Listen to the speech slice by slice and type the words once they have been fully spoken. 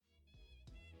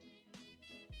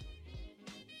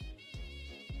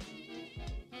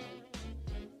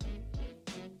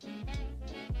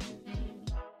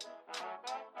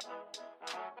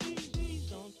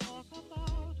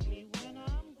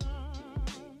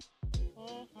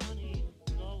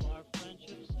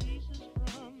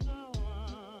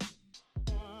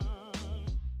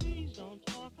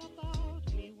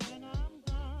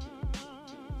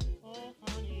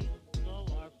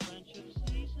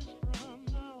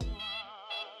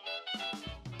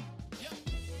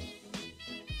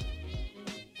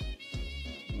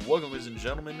Welcome, ladies and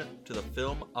gentlemen, to the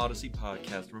Film Odyssey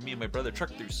podcast, where me and my brother trek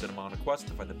through cinema on a quest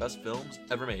to find the best films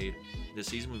ever made. This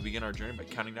season, we begin our journey by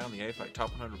counting down the AFI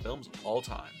top 100 films of all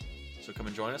time. So come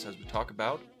and join us as we talk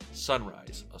about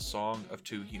Sunrise, A Song of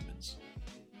Two Humans.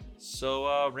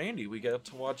 So, Randy, we got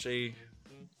to watch a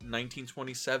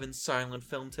 1927 silent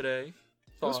film today.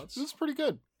 Thoughts? It was pretty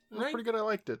good. It was Right? pretty good. I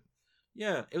liked it.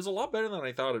 Yeah, it was a lot better than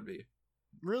I thought it'd be.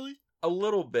 Really? A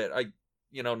little bit.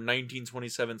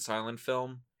 1927 silent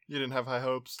film. You didn't have high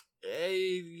hopes?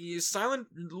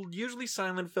 Usually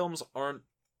silent films aren't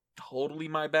totally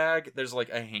my bag. There's like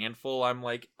a handful I'm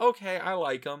like, okay, I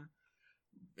like them.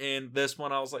 And this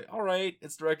one I was like, all right,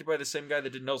 it's directed by the same guy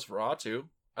that did Nosferatu.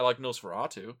 I like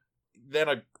Nosferatu. Then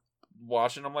I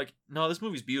watched it and I'm like, no, this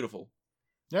movie's beautiful.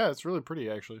 Yeah, it's really pretty,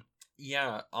 actually.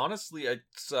 Yeah, honestly,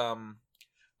 it's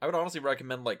I would honestly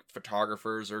recommend like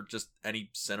photographers or just any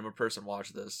cinema person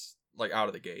watch this like out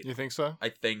of the gate. You think so? I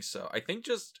think so. I think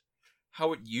just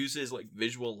how it uses like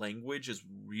visual language is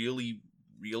really,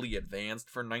 really advanced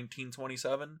for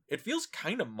 1927. It feels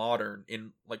kind of modern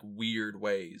in like weird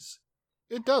ways.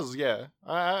 It does, yeah.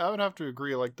 I would have to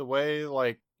agree. Like the way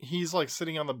like he's like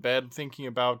sitting on the bed thinking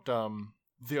about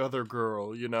the other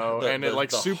girl, you know, and it like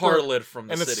the super harlot from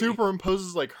the and city. it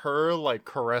superimposes like her like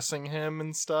caressing him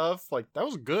and stuff. Like that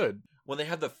was good. When they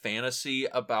had the fantasy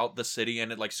about the city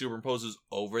and it like superimposes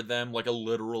over them like a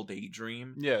literal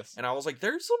daydream. Yes. And I was like,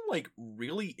 there's some like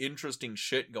really interesting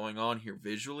shit going on here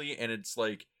visually, and it's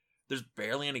like there's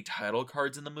barely any title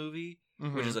cards in the movie,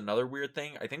 which is another weird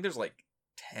thing. I think there's like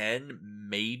 10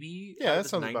 maybe. Yeah, that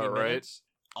sounds about right.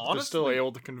 Honestly, they're still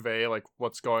able to convey like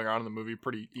what's going on in the movie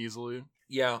pretty easily.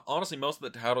 Yeah, honestly, most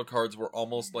of the title cards were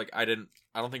almost like I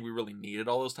don't think we really needed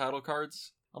all those title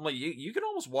cards. I'm like, you can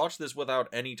almost watch this without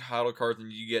any title cards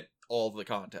and you get all of the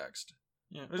context.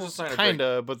 Yeah, there's a sign of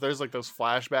kinda, but there's like those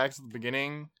flashbacks at the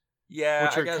beginning. Yeah,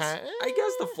 which I guess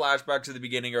the flashbacks at the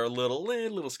beginning are a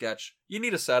little sketch. You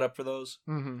need a setup for those.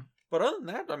 Mm-hmm. But other than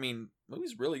that, I mean, the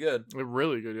movie's really good. They're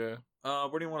really good, yeah.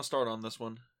 Where do you want to start on this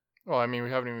one? Well, I mean,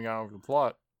 we haven't even gone over the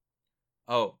plot.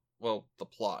 Oh, well, the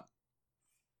plot.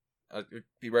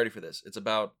 Be ready for this. It's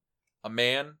about a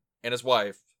man and his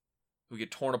wife who get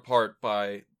torn apart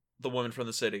by the woman from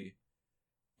the city.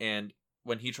 And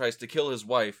when he tries to kill his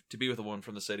wife to be with a woman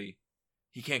from the city,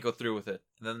 he can't go through with it.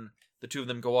 And then the two of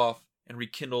them go off and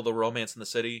rekindle the romance in the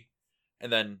city. And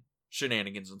then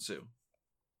shenanigans ensue.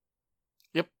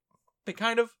 Yep.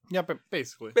 Kind of. Yeah, but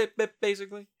basically.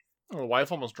 Basically. The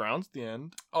wife almost drowns at the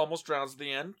end. Almost drowns at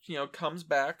the end. Comes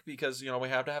back because, we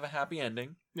have to have a happy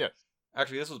ending. Yes.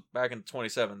 Actually, this was back in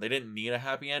 27. They didn't need a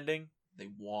happy ending. They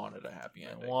wanted a happy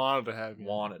ending.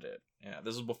 Wanted it. Yeah,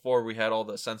 this was before we had all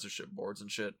the censorship boards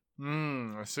and shit.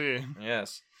 I see.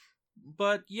 Yes.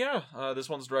 But, yeah, this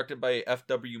one's directed by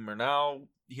F.W. Murnau.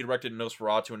 He directed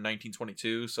Nosferatu in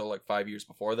 1922, so like 5 years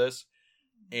before this.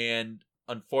 And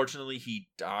unfortunately, he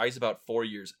dies about 4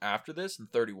 years after this in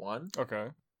 31. Okay.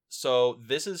 So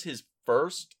this is his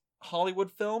first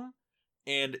Hollywood film.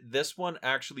 And this one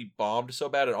actually bombed so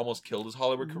bad it almost killed his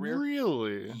Hollywood career.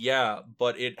 Really? Yeah,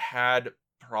 but it had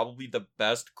probably the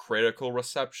best critical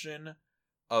reception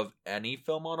of any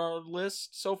film on our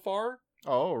list so far.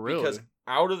 Oh, really? Because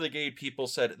out of the gate, people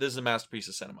said, this is a masterpiece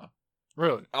of cinema.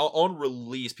 Really? On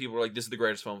release, people were like, this is the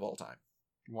greatest film of all time.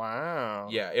 Wow.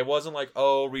 Yeah, it wasn't like,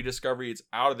 oh, rediscovery. It's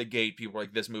out of the gate. People were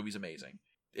like, this movie's amazing.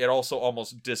 It also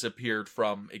almost disappeared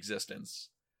from existence.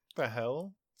 The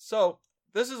hell? So,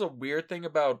 this is a weird thing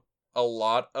about a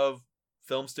lot of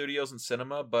film studios and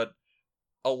cinema, but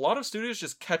a lot of studios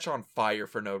just catch on fire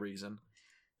for no reason.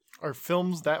 Are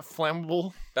films that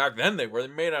flammable? Back then they were. They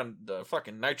made on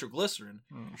fucking nitroglycerin.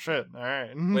 Shit,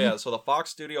 alright. But yeah, so the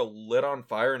Fox studio lit on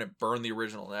fire and it burned the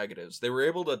original negatives. They were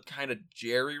able to kind of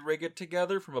jerry-rig it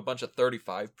together from a bunch of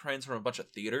 35 prints from a bunch of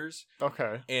theaters.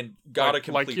 Okay. And got a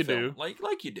complete like you film. do.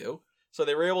 Like you do. So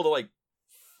they were able to like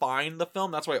find the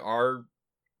film. That's why our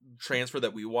transfer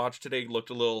that we watched today looked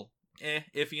a little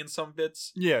iffy in some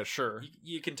bits. Yeah, sure.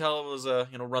 You can tell it was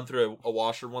run through a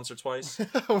washer once or twice.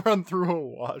 Run through a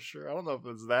washer. I don't know if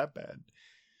it's that bad.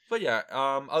 But yeah,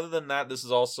 other than that, this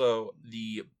is also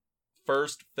the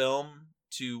first film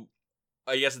to,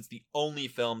 I guess it's the only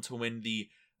film to win the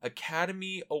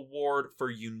Academy Award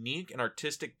for Unique and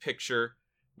Artistic Picture,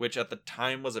 which at the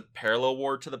time was a parallel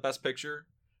award to the Best Picture.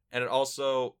 And it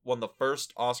also won the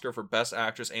first Oscar for Best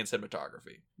Actress and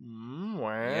Cinematography. Wow.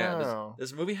 Yeah,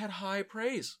 this movie had high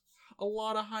praise. A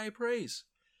lot of high praise.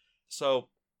 So,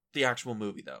 the actual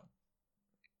movie, though.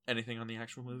 Anything on the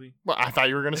actual movie? Well, I thought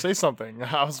you were going to say something.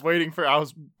 I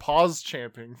was pause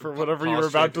champing for whatever you were Pause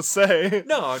about to say.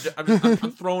 No,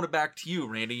 I'm throwing it back to you,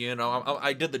 Randy. You know,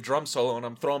 I did the drum solo, and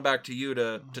I'm throwing back to you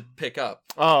to pick up.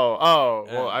 Oh,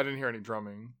 Yeah. well, I didn't hear any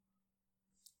drumming.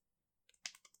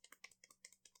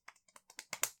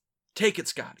 Take it,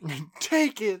 Scott.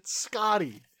 Take it,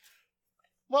 Scotty.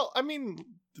 Well, I mean,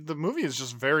 the movie is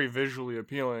just very visually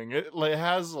appealing. It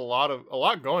has a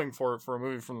lot going for it for a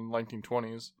movie from the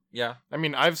 1920s. Yeah. I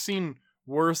mean, I've seen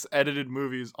worse edited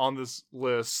movies on this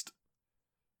list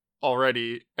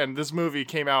already, and this movie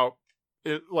came out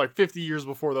 50 years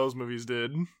before those movies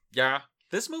did. Yeah.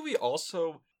 This movie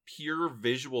also, pure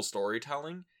visual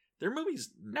storytelling. There are movies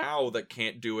now that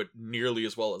can't do it nearly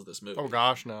as well as this movie. Oh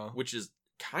gosh, no. Which is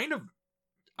kind of,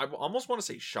 I almost want to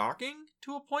say shocking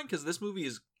to a point, because this movie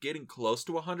is getting close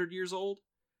to 100 years old.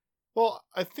 Well,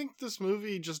 I think this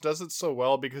movie just does it so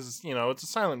well because, it's a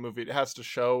silent movie. It has to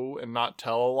show and not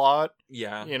tell a lot.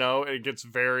 Yeah. It gets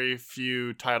very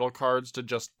few title cards to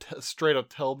just straight up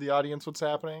tell the audience what's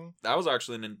happening. That was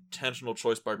actually an intentional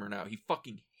choice by Murnau. He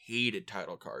fucking hated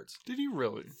title cards. Did he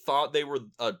really? Thought they were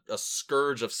a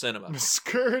scourge of cinema. A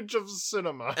scourge of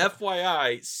cinema.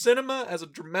 FYI, cinema as a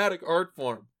dramatic art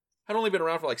form had only been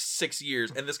around for like 6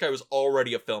 years, and this guy was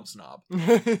already a film snob.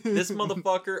 This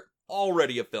motherfucker,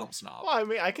 already a film snob. Well, I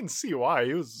mean, I can see why.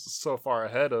 He was so far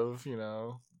ahead of,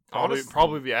 Honestly,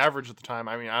 probably the average at the time.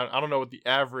 I mean, I don't know what the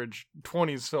average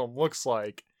 20s film looks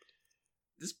like.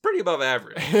 It's pretty above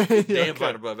average. Damn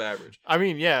fine above average. I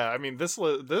mean, yeah. I mean, this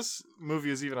movie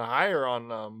is even higher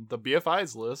on the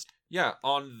BFI's list. Yeah,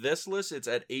 on this list, it's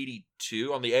at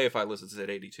 82. On the AFI list, it's at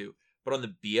 82. But on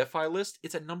the BFI list,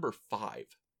 it's at number 5.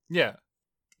 Yeah.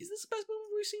 Is this the best movie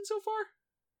we've seen so far?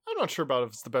 I'm not sure about if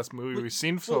it's the best movie we've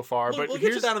seen so far, but we'll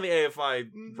get to that on the AFI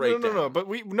breakdown. No, but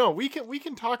we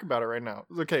can talk about it right now.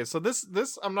 Okay, so this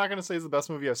I'm not gonna say is the best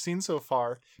movie I've seen so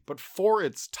far, but for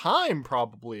its time,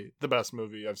 probably the best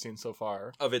movie I've seen so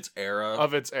far of its era.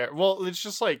 Well, it's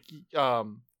just like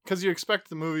because you expect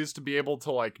the movies to be able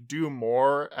to like do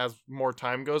more as more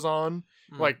time goes on.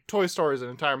 Mm. Like Toy Story is an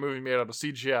entire movie made out of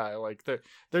CGI. Like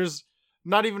there's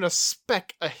not even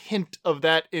a hint of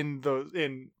that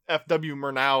in F.W.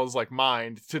 Murnau's like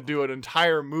mind to do an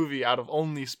entire movie out of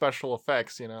only special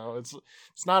effects.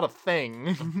 It's not a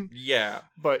thing. Yeah,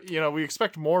 but we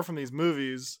expect more from these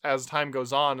movies as time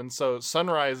goes on, and so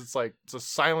Sunrise, it's a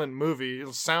silent movie.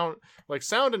 Sound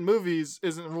in movies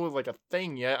isn't really like a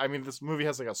thing yet. I mean, this movie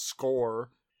has like a score.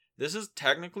 This is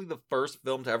technically the first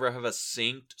film to ever have a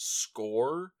synced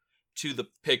score to the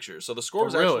picture. So the score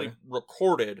was actually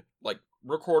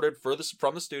recorded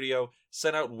from the studio,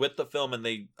 sent out with the film, and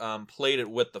they played it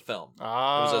with the film. It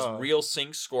was a real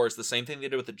sync score. It's the same thing they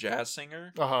did with the Jazz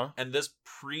Singer. And this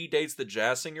predates the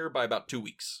Jazz Singer by about 2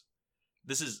 weeks.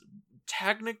 This is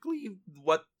technically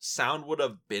what sound would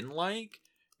have been like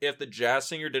if the Jazz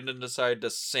Singer didn't decide to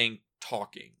sing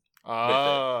talking.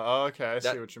 Oh, okay. I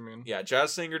see what you mean. Yeah,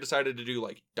 Jazz Singer decided to do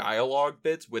like dialogue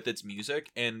bits with its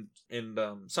music, and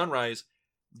Sunrise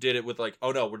did it with like,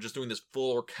 oh no, we're just doing this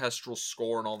full orchestral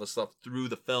score and all this stuff through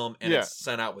the film, and it's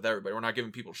sent out with everybody. We're not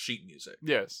giving people sheet music.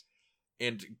 Yes.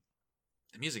 And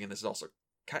the music in this is also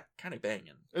kind of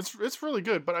banging. It's really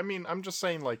good, but I mean, I'm just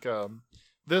saying like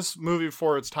this movie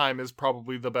for its time is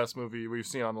probably the best movie we've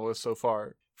seen on the list so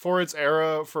far. For its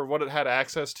era, for what it had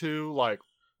access to, like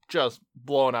just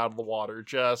blown out of the water,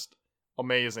 just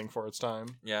amazing for its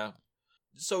time. Yeah.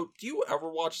 So, do you ever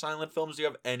watch silent films? Do you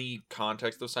have any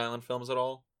context of silent films at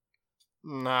all?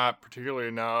 Not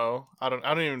particularly, no. I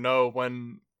don't even know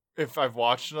if I've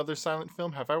watched another silent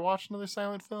film. Have I watched another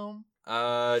silent film? You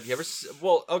ever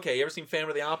you ever seen Phantom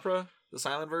of the Opera, the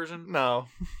silent version? No.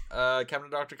 Captain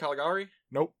Dr. Caligari?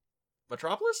 Nope.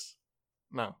 Metropolis?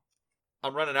 No.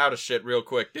 I'm running out of shit real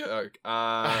quick, dude.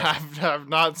 I've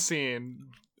not seen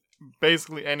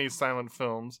basically any silent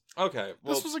films. Okay,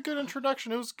 well, this was a good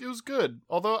introduction. It was good.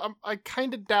 Although I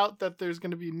kind of doubt that there's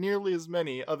going to be nearly as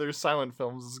many other silent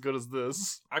films as good as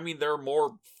this. I mean, there are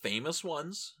more famous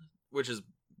ones, which is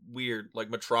weird. Like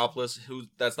Metropolis,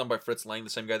 that's done by Fritz Lang,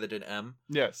 the same guy that did M.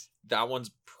 Yes, that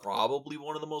one's probably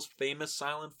one of the most famous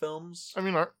silent films. I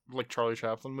mean, like Charlie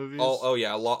Chaplin movies. Oh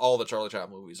yeah, all the Charlie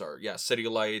Chaplin movies are. Yeah, City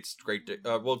Lights, Great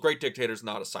Dictator's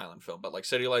not a silent film, but like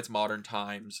City Lights, Modern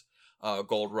Times,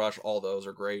 Gold Rush, all those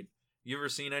are great. You ever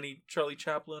seen any Charlie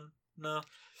Chaplin? No.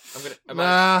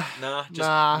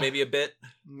 Maybe a bit.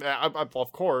 Yeah,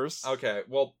 of course. Okay,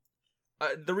 well,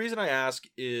 the reason I ask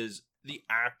is the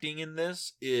acting in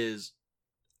this is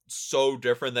so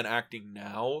different than acting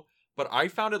now, but I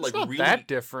found it like it's not really that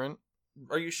different.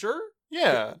 Are you sure?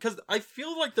 Yeah. Because I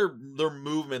feel like their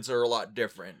movements are a lot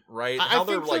different, right? I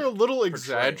think they're a little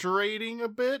exaggerating a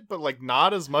bit, but like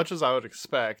not as much as I would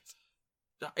expect.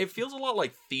 It feels a lot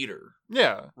like theater.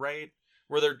 Yeah. Right?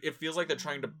 Where it feels like they're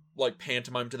trying to like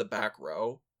pantomime to the back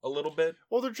row a little bit.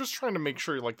 Well, they're just trying to make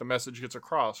sure like the message gets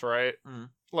across, right?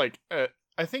 Like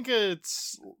I think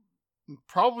it's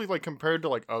probably like compared to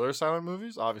like other silent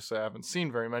movies. Obviously, I haven't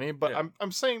seen very many, but yeah.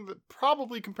 I'm saying that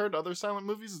probably compared to other silent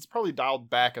movies, it's probably dialed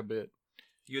back a bit.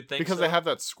 You'd think because so? They have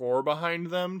that score behind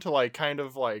them to like kind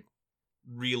of like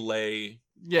relay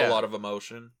a lot of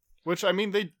emotion. Which, I mean,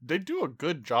 they do a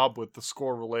good job with the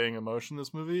score relaying emotion in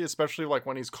this movie, especially, like,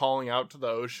 when he's calling out to the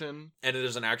ocean. And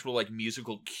there's an actual, like,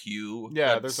 musical cue.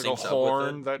 Yeah, there's, like, a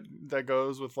horn that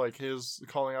goes with, like, his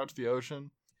calling out to the ocean.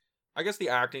 I guess the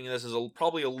acting in this is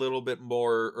probably a little bit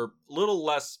more, or a little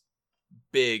less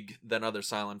big than other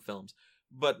silent films.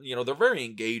 But, you know, they're very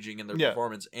engaging in their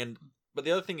performance. But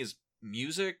the other thing is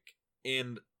music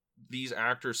and these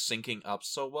actors syncing up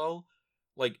so well.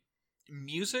 Like,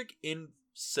 music in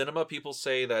cinema, people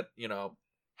say that, you know,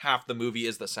 half the movie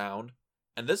is the sound,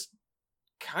 and this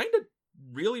kind of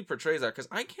really portrays that, because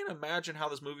I can't imagine how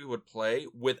this movie would play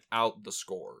without the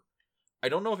score. I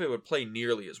don't know if it would play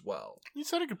nearly as well. You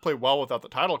said it could play well without the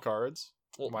title cards.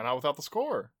 Well, why not without the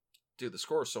score? Dude, the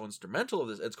score is so instrumental of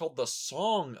this. It's called The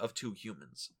Song of Two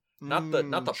Humans. Not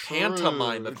the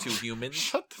pantomime of two humans.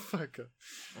 Shut the fuck up.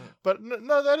 But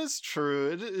no, that is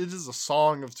true. It is a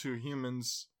song of two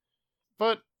humans.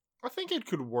 But I think it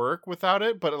could work without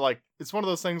it, but like it's one of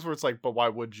those things where it's like, but why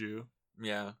would you?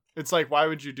 Yeah. It's like, why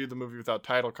would you do the movie without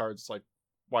title cards? It's like,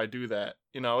 why do that?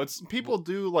 You know, it's people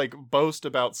do like boast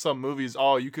about some movies.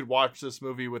 Oh, you could watch this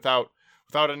movie without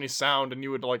any sound and you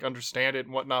would like understand it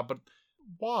and whatnot. But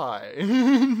why?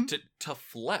 to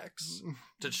flex,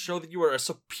 to show that you are a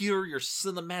superior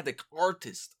cinematic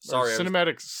artist. Sorry,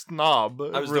 cinematic snob.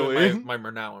 I was really doing my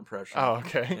Murnau impression. Oh,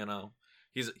 okay. You know.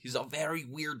 He's a very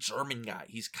weird German guy.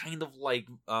 He's kind of like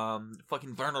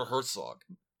fucking Werner Herzog.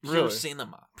 Pure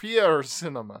cinema. Pure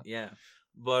cinema. Yeah.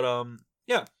 But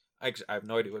yeah. I have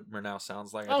no idea what Murnau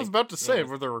sounds like. I was about to say,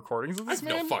 were there recordings of this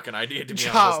man? I have no fucking idea, to be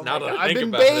honest. Now that I think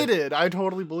about it. I've been baited. I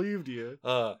totally believed you.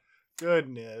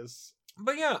 Goodness.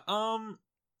 But yeah, I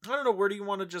don't know, where do you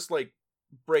want to just like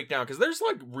break down? Because there's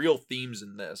like real themes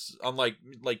in this. Unlike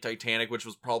like Titanic, which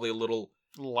was probably a little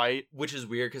light. Which is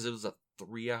weird because it was a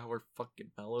 3-hour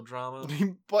fucking melodrama.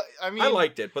 But I mean, I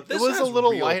liked it, but this was a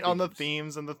little light themes. On the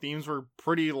themes, and the themes were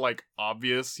pretty like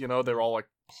obvious. You know, they were all like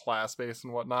class based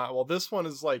and whatnot. Well, this one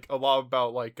is like a lot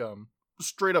about like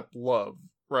straight up love,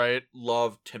 right?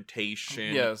 Love,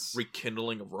 temptation, yes,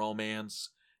 rekindling of romance.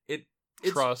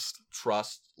 It's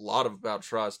trust. A lot about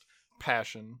trust,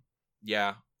 passion.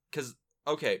 Yeah, because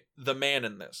okay, the man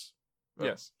in this,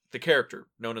 yes, the character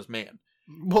known as Man.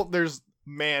 Well, there's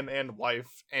man and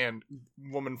wife and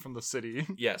woman from the city.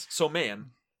 Yes. So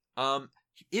Man,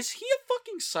 is he a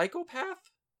fucking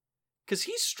psychopath? Because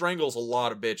he strangles a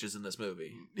lot of bitches in this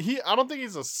movie. I don't think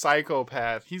he's a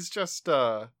psychopath. He's just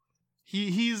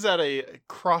he's at a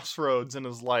crossroads in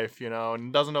his life, you know,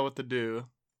 and doesn't know what to do.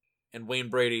 And Wayne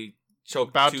Brady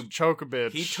to choke a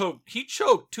bitch. He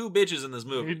choked 2 bitches in this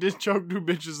movie. He did choke 2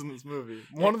 bitches in this movie.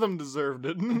 One of them deserved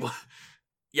it.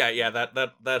 Yeah,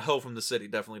 that hoe from the city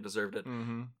definitely deserved it.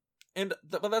 Mm-hmm. And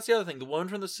but that's the other thing. The woman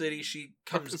from the city, she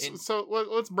comes in. So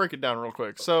let's break it down real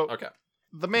quick. So okay,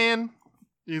 the man,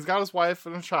 he's got his wife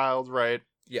and a child, right?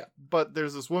 Yeah. But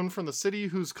there's this woman from the city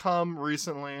who's come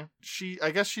recently.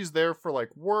 I guess she's there for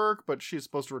like work, but she's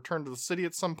supposed to return to the city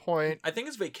at some point. I think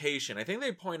it's vacation. I think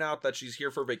they point out that she's here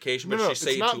for vacation, but she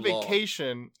stayed too long. It's not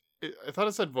vacation. I thought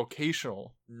it said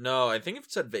vocational. No, I think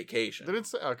it said vacation. Did it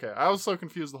say? Okay, I was so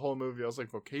confused the whole movie. I was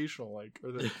like, vocational, like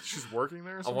she's working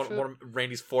there or something? One of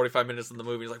Randy's 45 minutes in the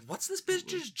movie. He's like, what's this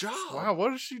bitch's job? Wow,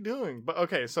 what is she doing? But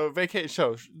okay, so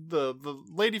So the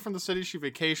lady from the city, she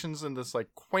vacations in this like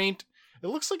quaint. It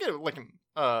looks like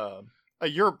a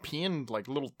European like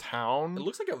little town. It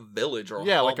looks like a village or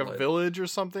like a village or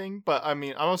something. But I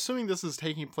mean, I'm assuming this is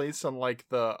taking place on like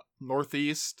the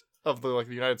northeast of the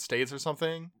United States or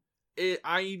something.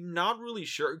 I'm not really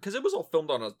sure because it was all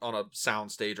filmed on a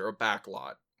soundstage or a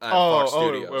backlot at Fox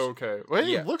Studios. Okay. Well,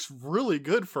 it looks really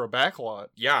good for a backlot.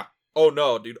 Yeah. Oh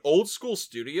no, dude! Old school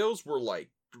studios were like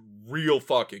real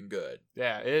fucking good.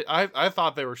 Yeah, I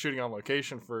thought they were shooting on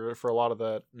location for a lot of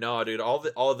that. No, dude,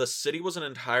 all the city was an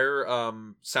entire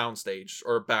soundstage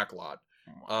or backlot.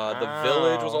 Wow. The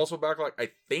village was also backlot. I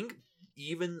think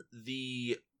even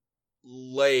the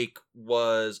lake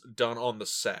was done on the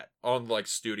set, on like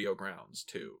studio grounds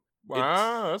too.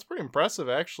 Wow, that's pretty impressive,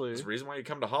 actually. It's the reason why you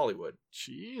come to Hollywood.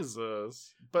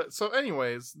 Jesus. But so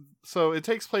anyways, so it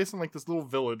takes place in like this little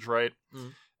village, right?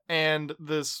 Mm. And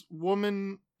this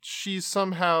woman, she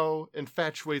somehow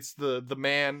infatuates the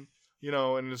man, you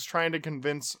know, and is trying to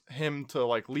convince him to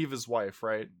like leave his wife,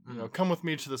 right? You know, come with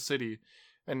me to the city.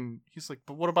 And he's like,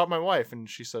 but what about my wife? And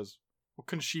she says, well,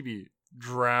 couldn't she be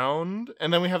drowned?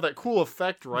 And then we have that cool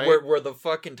effect, right? Where the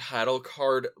fucking title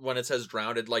card, when it says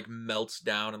drowned, it like melts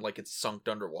down and like it's sunk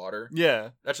underwater. Yeah.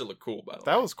 That should look cool, by the way.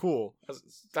 That was cool.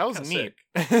 That was neat.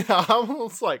 Sick. I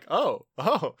was like, oh.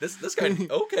 This guy,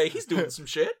 okay, he's doing some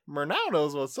shit. Murnau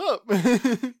knows what's up.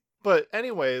 But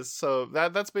anyways, so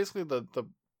that's basically the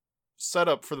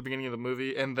setup for the beginning of the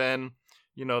movie. And then,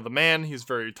 you know, the man, he's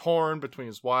very torn between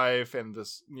his wife and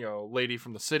this, you know, lady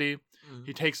from the city. Mm-hmm.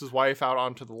 He takes his wife out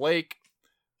onto the lake,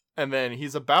 and then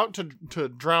he's about to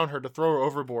drown her, to throw her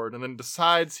overboard, and then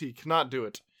decides he cannot do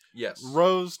it. Yes.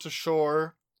 Rows to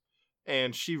shore,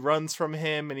 and she runs from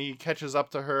him, and he catches up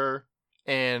to her,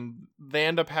 and they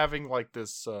end up having like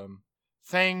this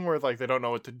thing where like they don't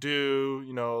know what to do.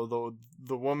 You know,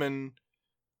 the woman,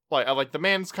 like the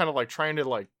man's kind of like trying to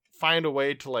like find a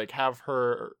way to like have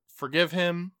her forgive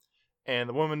him, and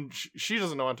the woman, she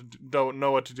doesn't know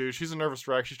what to do. She's a nervous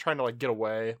wreck. She's trying to like get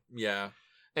away. Yeah.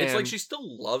 It's like she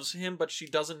still loves him, but she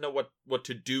doesn't know what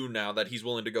to do now that he's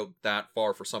willing to go that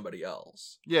far for somebody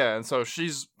else. Yeah, and so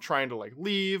she's trying to like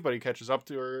leave, but he catches up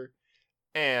to her,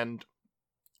 and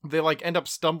they like end up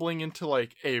stumbling into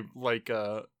like a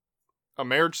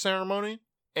marriage ceremony,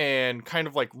 and kind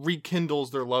of like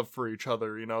rekindles their love for each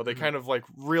other. You know, they kind of like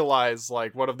realize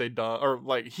like, what have they done, or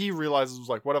like he realizes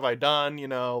like, what have I done? You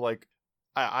know, like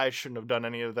I shouldn't have done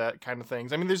any of that kind of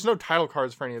things. I mean, there's no title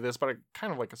cards for any of this, but I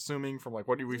kind of like assuming from like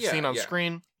what we've seen on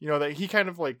screen, you know, that he kind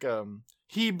of like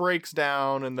he breaks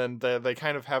down, and then they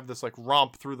kind of have this like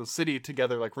romp through the city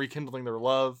together, like rekindling their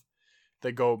love.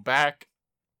 They go back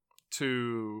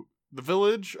to the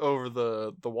village over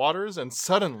the waters, and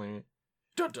suddenly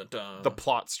dun, dun, dun. The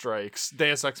plot strikes.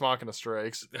 Deus Ex Machina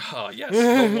strikes. Oh, yes.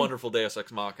 The wonderful Deus Ex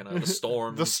Machina. The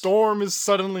storm. The storm is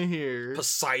suddenly here.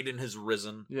 Poseidon has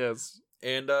risen. Yes.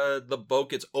 And the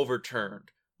boat gets overturned.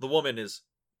 The woman is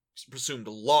presumed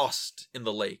lost in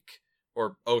the lake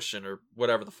or ocean or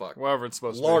whatever the fuck. Wherever it's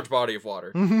supposed to be. Large body of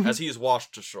water. As he is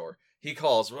washed to shore, he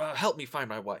calls, help me find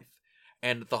my wife.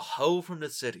 And the hoe from the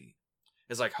city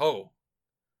is like, ho,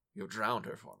 you drowned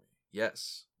her for me.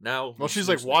 Yes. Now. Well, she's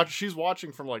like she's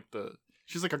watching from like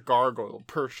she's like a gargoyle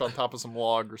perched on top of some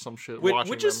log or some shit.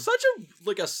 Which is such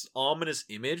a ominous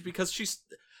image, because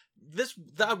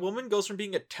that woman goes from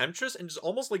being a temptress and just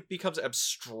almost like becomes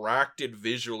abstracted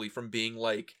visually from being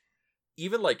like,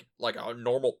 even like a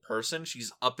normal person.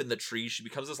 She's up in the tree. She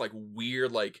becomes this like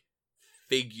weird like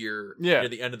figure near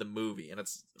the end of the movie, and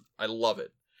I love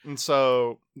it. And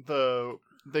so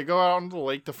they go out onto the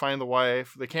lake to find the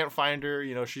wife. They can't find her.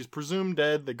 You know, she's presumed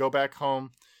dead. They go back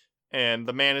home, and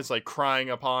the man is like crying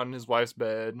upon his wife's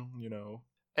bed. You know,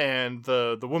 and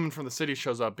the woman from the city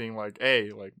shows up, being like,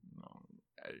 "Hey, like,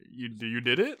 you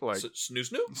did it? Like,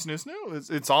 snoo.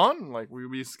 It's on. Like,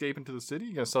 we escape into the city.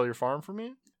 You gonna sell your farm for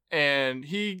me?" And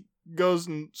he goes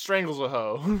and strangles a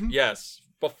hoe. Yes.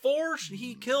 Before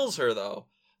he kills her, though,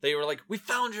 they were like, "We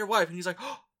found your wife," and he's like,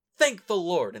 "Oh, thank the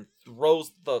Lord," and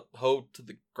throws the hoe to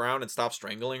the ground and stops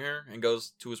strangling her and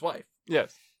goes to his wife.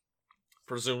 Yes.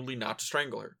 Presumably not to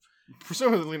strangle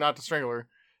her.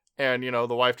 And, you know,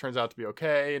 the wife turns out to be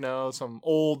okay. You know, some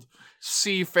old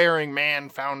seafaring man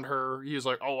found her. He was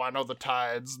like, "Oh, I know the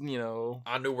tides," you know.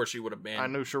 I knew where she would have been. I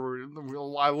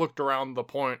looked around the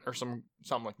point or something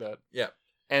like that. Yeah.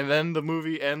 And then the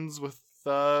movie ends with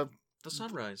the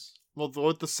sunrise. Well,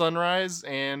 with the sunrise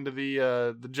and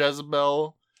the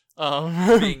Jezebel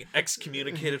being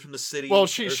excommunicated from the city. Well,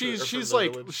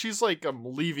 she's like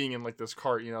leaving in like this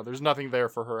cart. You know, there's nothing there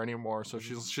for her anymore, so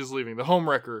she's leaving. The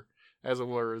homewrecker, as it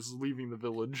were, is leaving the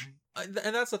village. And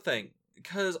that's the thing,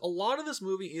 because a lot of this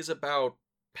movie is about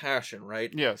passion,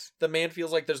 right? Yes. The man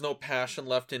feels like there's no passion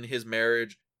left in his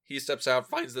marriage. He steps out,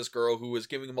 finds this girl who is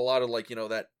giving him a lot of like, you know,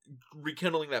 that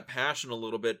rekindling that passion a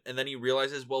little bit, and then he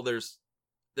realizes, well, there's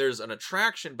an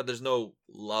attraction, but there's no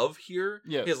love here.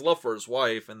 Yes. He has love for his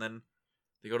wife, and then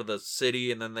they go to the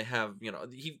city, and then they have, you know,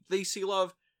 they see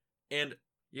love, and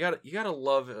you gotta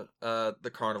love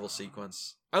the carnival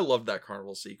sequence. I loved that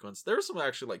carnival sequence. There was some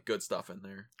actually like good stuff in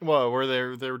there. Well, where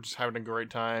they were just having a great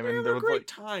time, and there was a great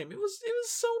time. It was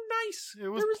so nice. It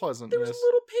was pleasant. There was a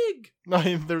little pig. No,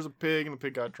 there was a pig, and the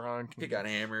pig got drunk. Pig got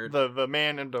hammered. The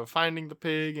man ended up finding the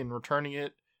pig and returning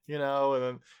it. You know,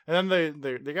 and then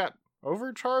they got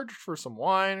overcharged for some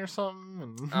wine or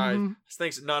something. And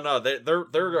Thanks. No,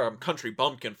 they're country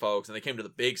bumpkin folks, and they came to the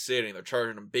big city, and they're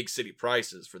charging them big city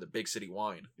prices for the big city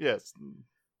wine. Yes,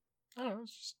 I don't know.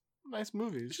 It's just a nice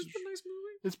movie. It's just a nice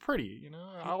movie. It's pretty, you know.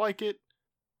 I like it.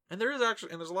 And there's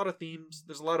a lot of themes.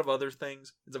 There's a lot of other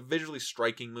things. It's a visually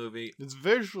striking movie. It's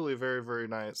visually very, very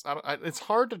nice. It's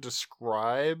hard to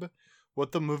describe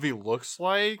what the movie looks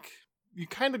like. You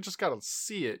kind of just gotta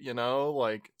see it, you know,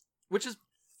 like, which is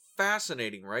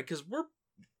fascinating, right? Because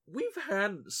we've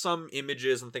had some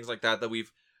images and things like that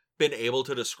we've been able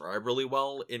to describe really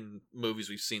well in movies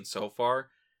we've seen so far,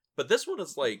 but this one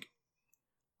is like,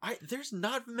 there's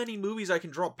not many movies I can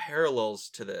draw parallels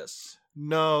to this.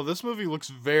 No, this movie looks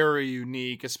very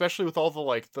unique, especially with all the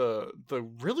like the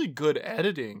really good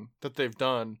editing that they've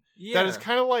done. Yeah, that is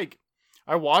kind of like,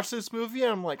 I watched this movie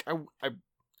and I'm like,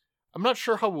 I'm not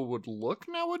sure how it would look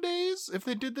nowadays if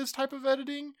they did this type of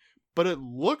editing, but it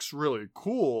looks really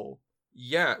cool.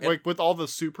 Yeah, like with all the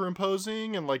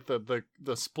superimposing and like the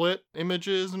split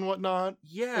images and whatnot.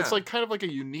 Yeah, it's like kind of like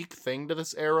a unique thing to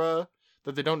this era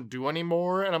that they don't do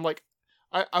anymore. And I'm like,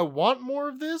 I want more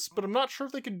of this, but I'm not sure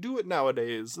if they can do it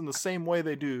nowadays in the same way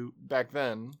they do back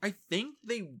then. I think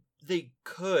they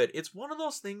could. It's one of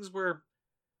those things where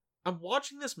I'm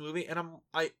watching this movie and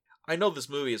I know this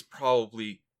movie has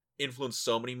probably influenced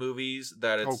so many movies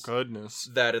that it's, oh goodness,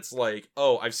 that it's like,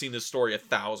 oh, I've seen this story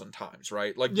 1,000 times,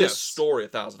 right? Like, yes, this story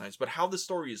 1,000 times, but how this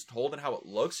story is told and how it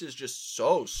looks is just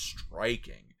so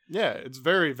striking. Yeah, it's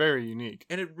very, very unique.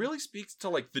 And it really speaks to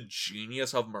like the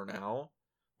genius of Murnau,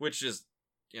 which is,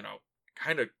 you know,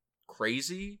 kind of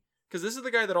crazy, because this is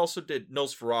the guy that also did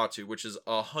Nosferatu, which is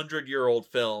 100-year-old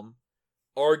film,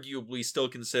 arguably still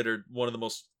considered one of the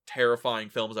most terrifying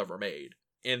films ever made.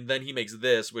 And then he makes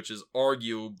this, which is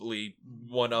arguably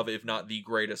one of, if not the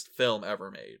greatest film ever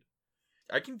made.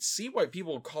 I can see why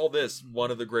people call this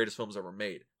one of the greatest films ever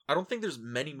made. I don't think there's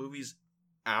many movies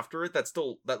after it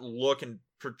that look and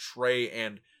portray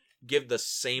and give the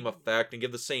same effect and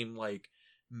give the same like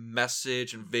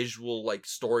message and visual like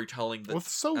storytelling with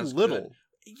so little. Good.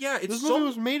 Yeah, this movie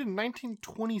was made in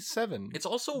 1927. It's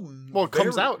also it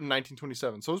comes out in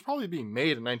 1927, so it was probably being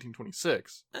made in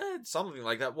 1926. Something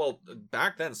like that. Well,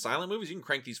 back then, silent movies, you can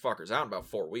crank these fuckers out in about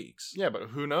 4 weeks. Yeah, but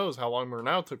who knows how long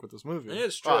Murnau took with this movie?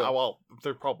 It's true. Well,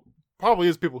 there probably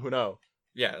is people who know.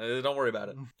 Yeah, don't worry about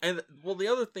it. And well, the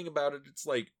other thing about it, it's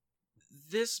like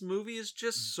this movie is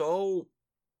just so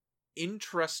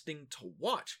interesting to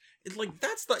watch. It's like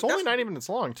it's only 90 minutes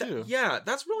long too.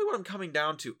 That's really what I'm coming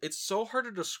down to. It's so hard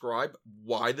to describe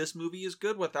why this movie is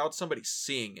good without somebody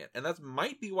seeing it, and that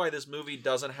might be why this movie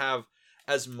doesn't have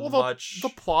as much. The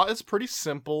plot is pretty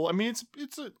simple. I mean,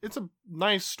 it's a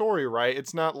nice story, right?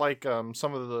 It's not like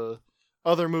some of the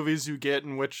other movies you get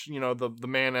in which, you know, the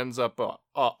man ends up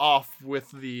off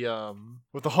with the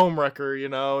homewrecker, you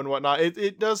know, and whatnot.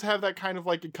 It does have that kind of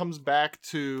like, it comes back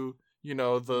to, you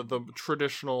know, the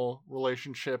traditional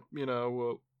relationship, you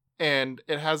know, and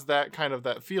it has that kind of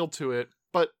that feel to it.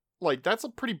 But like, that's a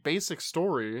pretty basic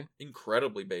story.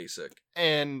 Incredibly basic.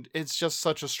 And it's just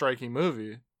such a striking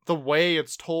movie. The way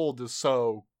it's told is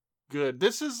so good.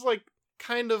 This is like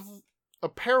kind of a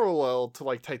parallel to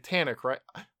like Titanic, right?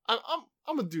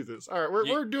 I'm gonna do this. All right,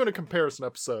 we're doing a comparison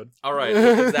episode. All right,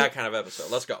 it's that kind of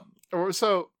episode. Let's go.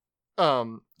 So,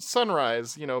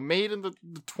 Sunrise, you know, made in the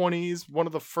 20s, one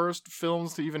of the first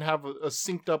films to even have a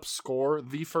synced up score,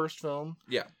 the first film.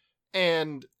 Yeah.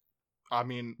 And, I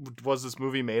mean, was this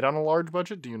movie made on a large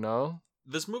budget? Do you know?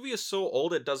 This movie is so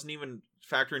old it doesn't even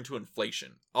factor into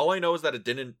inflation. All I know is that it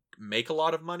didn't make a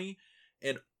lot of money,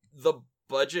 and the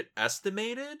budget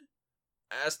estimated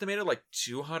like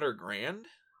 200 grand.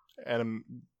 And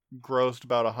grossed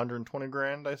about 120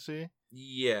 grand, I see.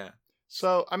 Yeah.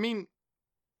 So, I mean,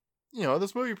 you know,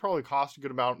 this movie probably cost a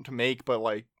good amount to make, but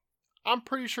like, I'm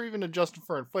pretty sure even adjusted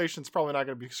for inflation, it's probably not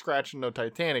going to be scratching no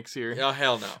Titanics here. Oh,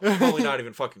 hell no. Probably not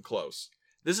even fucking close.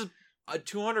 This is a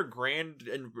 200 grand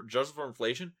and adjusted for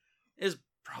inflation is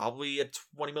probably a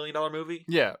 $20 million movie.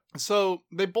 Yeah. So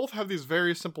they both have these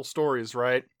very simple stories,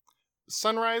 right?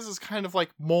 Sunrise is kind of like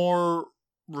more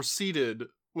receded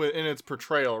in its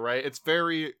portrayal, right? It's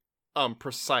very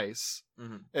precise.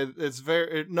 Mm-hmm.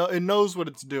 It knows what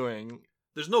it's doing.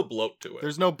 There's no bloat to it.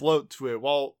 There's no bloat to it.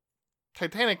 While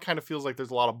Titanic kind of feels like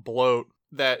there's a lot of bloat,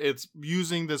 that it's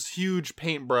using this huge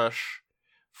paintbrush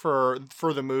for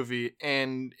the movie,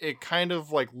 and it kind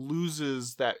of like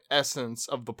loses that essence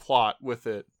of the plot with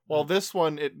it. While this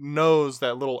one, it knows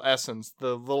that little essence,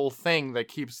 the little thing that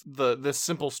keeps this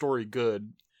simple story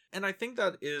good. And I think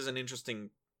that is an interesting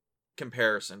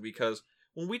comparison, because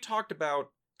when we talked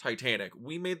about Titanic,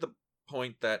 we made the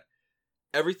point that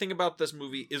everything about this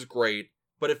movie is great,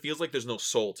 but it feels like there's no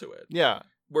soul to it. Yeah.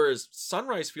 Whereas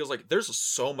Sunrise feels like there's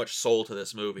so much soul to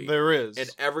this movie. There is. And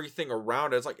everything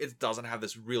around it, it's like, it doesn't have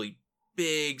this really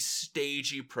big,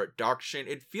 stagey production.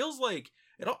 It feels like,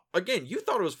 again, you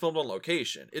thought it was filmed on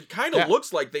location. It kind of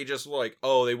looks like they just, like,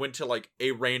 they went to, like,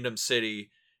 a random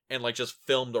city and, like, just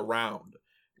filmed around.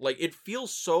 Like, it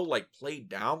feels so, like, played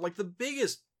down. Like, the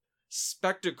biggest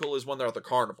spectacle is when they're at the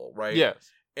carnival, right?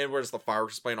 Yes. And where it's the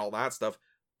fireworks display and all that stuff.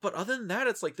 But other than that,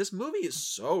 it's like, this movie is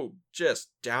so just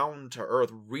down to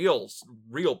earth,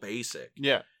 real basic.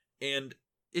 Yeah. And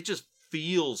it just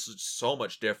feels so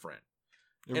much different.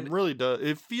 It really does.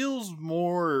 It feels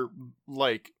more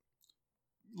like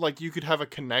you could have a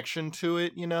connection to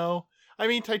it, you know? I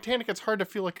mean, Titanic, it's hard to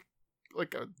feel like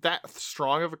that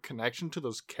strong of a connection to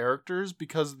those characters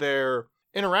because their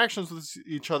interactions with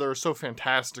each other are so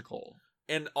fantastical.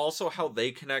 And also how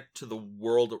they connect to the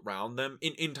world around them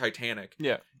in Titanic.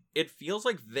 Yeah. It feels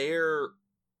like they're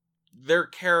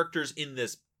characters in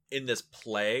this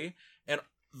play, and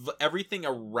everything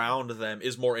around them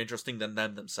is more interesting than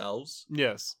them themselves.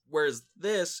 Yes. Whereas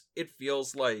this, it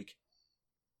feels like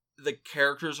the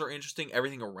characters are interesting,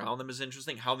 everything around them is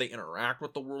interesting, how they interact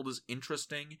with the world is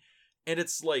interesting, and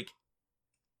it's like,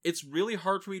 it's really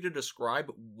hard for me to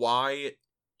describe why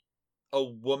a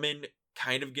woman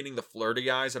kind of getting the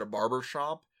flirty eyes at a barber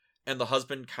shop and the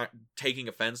husband taking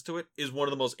offense to it is one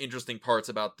of the most interesting parts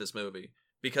about this movie,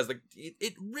 because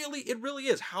it really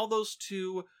is how those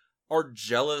two are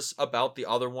jealous about the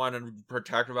other one and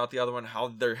protective about the other one, how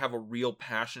they have a real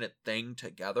passionate thing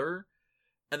together.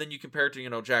 And then you compare it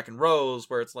to, Jack and Rose,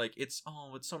 where it's like, it's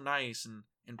so nice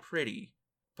and pretty,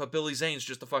 but Billy Zane's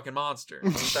just a fucking monster.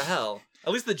 What the hell?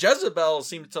 At least the Jezebel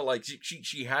seemed to, like,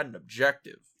 she had an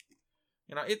objective.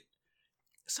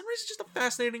 Some reason, it's just a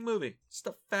fascinating movie. It's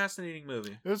a fascinating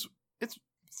movie. It's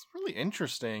really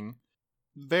interesting.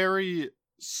 Very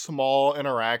small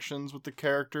interactions with the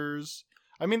characters.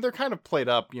 I mean, they're kind of played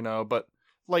up, but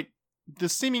like the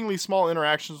seemingly small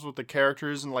interactions with the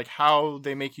characters and like how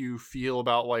they make you feel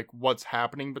about like what's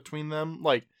happening between them.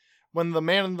 Like when the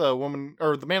man and the woman,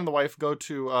 or the man and the wife, go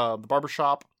to the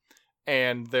barbershop,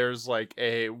 and there's like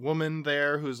a woman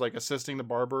there who's like assisting the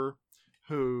barber,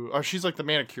 she's like the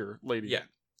manicure lady. Yeah.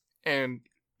 And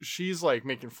she's like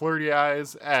making flirty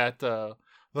eyes at the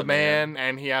man,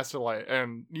 and he has to like,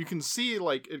 and you can see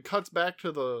like it cuts back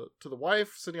to the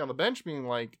wife sitting on the bench being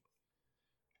like,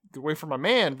 "Get away from my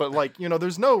man," but like,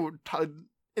 there's no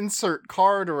insert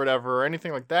card or whatever or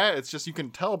anything like that. It's just, you can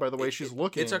tell by the way she's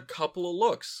looking. It's a couple of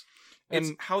looks. And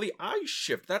it's how the eyes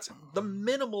shift. That's the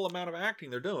minimal amount of acting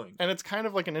they're doing. And it's kind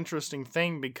of like an interesting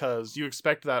thing because you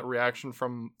expect that reaction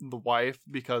from the wife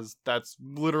because that's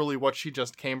literally what she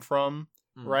just came from,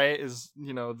 right? Is,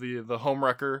 the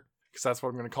homewrecker, because that's what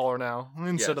I'm going to call her now,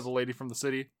 instead of the lady from the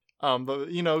city.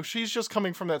 She's just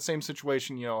coming from that same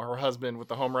situation, her husband with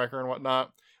the homewrecker and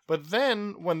whatnot. But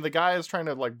then when the guy is trying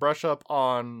to like brush up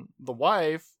on the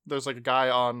wife, there's like a guy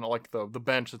on like the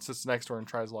bench that sits next to her and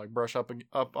tries to like brush up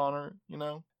on her,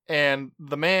 And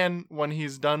the man, when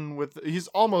he's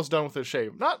almost done with his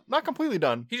shave, not completely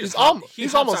done. He's almost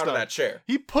out done. Of that chair.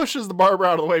 He pushes the barber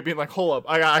out of the way, being like, "Hold up,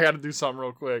 I got to do something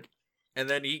real quick." And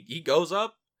then he goes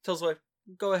up, tells the wife,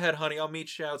 "Go ahead, honey, I'll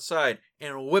meet you outside,"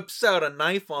 and whips out a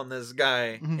knife on this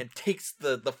guy and takes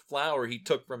the flower he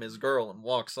took from his girl and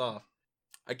walks off.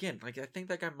 Again, like, I think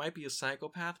that guy might be a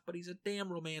psychopath, but he's a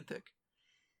damn romantic.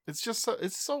 It's just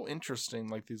it's so interesting,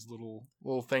 like these little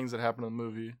things that happen in the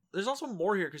movie. There's also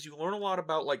more here because you learn a lot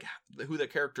about like who the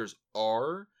characters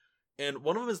are, and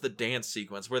one of them is the dance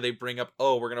sequence where they bring up,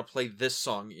 we're gonna play this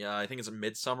song. Yeah, I think it's a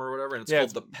Midsummer or whatever, and it's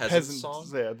called the peasant song.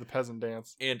 Yeah, the peasant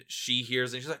dance. And she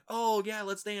hears it and she's like, "Oh yeah,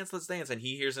 let's dance." And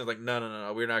he hears it and is like,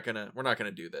 No, we're not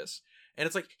gonna do this. And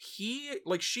it's like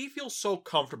she feels so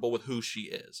comfortable with who she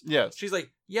is. Yes. She's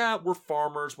like, "Yeah, we're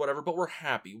farmers, whatever, but we're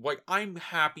happy. Like, I'm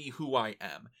happy who I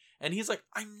am." And he's like,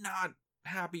 "I'm not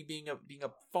happy being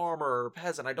a farmer or a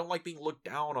peasant. I don't like being looked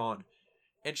down on."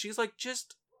 And she's like,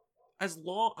 "Just as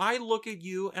long I look at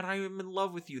you and I am in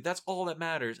love with you, that's all that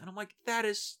matters." And I'm like, that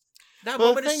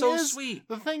moment is so sweet.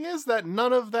 The thing is that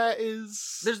none of that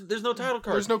is... There's no title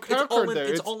card. There's no title card there.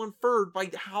 It's all inferred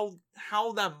by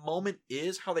how that moment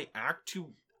is, how they act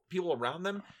to people around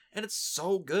them, and it's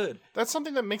so good. That's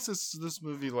something that makes this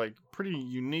movie like pretty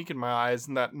unique in my eyes,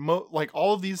 and that like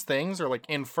all of these things are like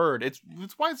inferred. It's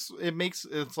why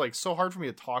it's like so hard for me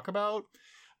to talk about,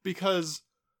 because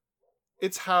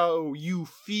it's how you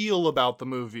feel about the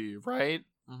movie, right?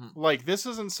 Mm-hmm. Like, this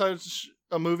isn't such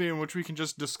a movie in which we can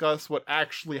just discuss what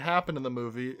actually happened in the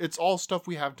movie. It's all stuff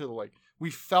we have to, like, we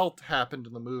felt happened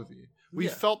in the movie. We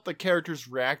felt the characters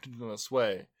reacted in this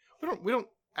way. We don't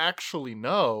actually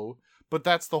know, but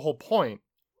that's the whole point.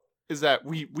 Is that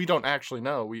we don't actually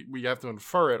know. We have to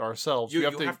infer it ourselves. You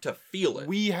have to feel it.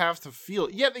 We have to feel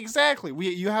it. Yeah, exactly.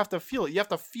 You have to feel it. You have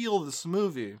to feel this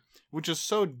movie, which is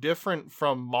so different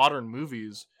from modern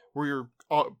movies where you're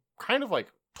kind of like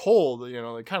told, they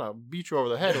kind of beat you over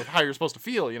the head with how you're supposed to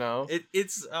feel,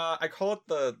 It's I call it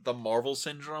the Marvel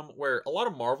syndrome, where a lot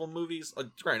of Marvel movies,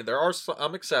 granted there are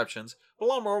some exceptions, but a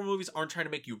lot of Marvel movies aren't trying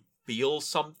to make you feel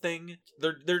something.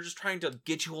 They're just trying to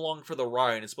get you along for the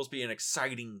ride. And it's supposed to be an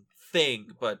exciting thing,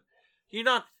 but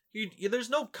there's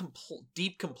no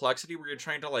deep complexity where you're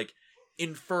trying to like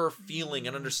infer feeling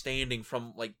and understanding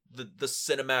from like the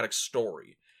cinematic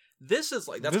story. This is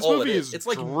like, that's this all movie it is. It's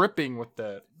like dripping with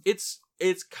that.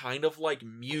 It's kind of like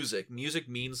music. Music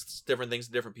means different things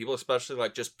to different people, especially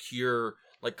like just pure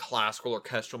like classical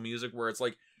orchestral music, where it's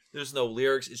like there's no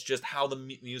lyrics. It's just how the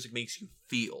music makes you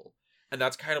feel. And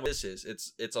that's kind of what this is.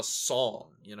 It's a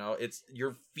song,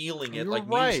 you're feeling it. You're like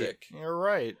right. Music. You're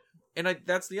right. And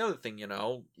that's the other thing,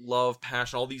 love,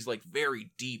 passion, all these like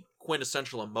very deep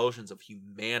quintessential emotions of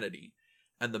humanity,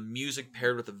 and the music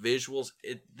paired with the visuals.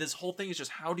 This whole thing is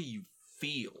just, how do you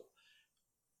feel?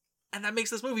 And that makes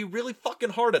this movie really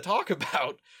fucking hard to talk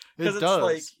about, because it's does.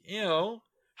 like,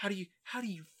 how do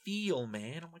you feel,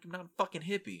 man? I'm like, I'm not a fucking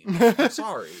hippie. I'm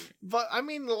sorry. But I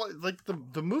mean, like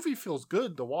the movie feels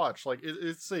good to watch. Like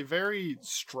it's a very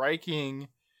striking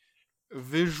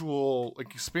visual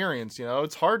experience.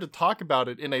 It's hard to talk about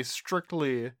it in a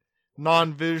strictly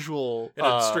non-visual, in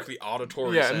a strictly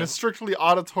auditory sense. In a strictly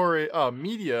auditory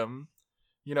medium.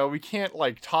 We can't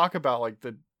like talk about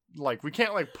we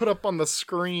can't like put up on the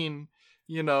screen,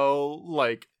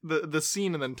 like the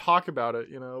scene and then talk about it.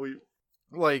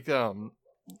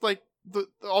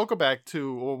 I'll go back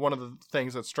to one of the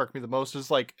things that struck me the most is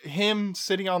like him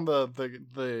sitting on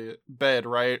the bed,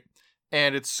 right?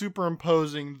 And it's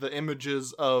superimposing the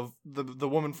images of the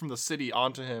woman from the city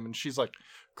onto him, and she's like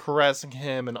caressing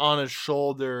him and on his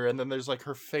shoulder, and then there's like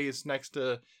her face next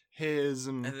to his,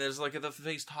 and there's like the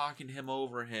face talking to him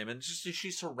over him, and just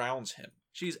she surrounds him.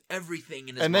 She's everything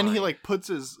in his and then mind. He like puts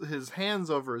his hands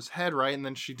over his head, right? And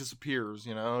then she disappears,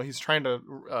 He's trying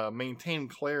to maintain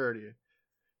clarity,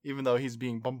 even though he's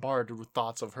being bombarded with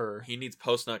thoughts of her. He needs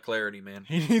post-nut clarity, man.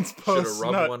 He needs post-nut clarity. Should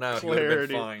have rubbed one out. Clarity. He would have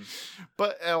been fine.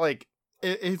 But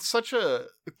it's such a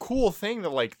cool thing that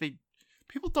like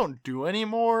people don't do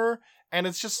anymore, and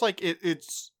it's just like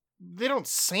it's they don't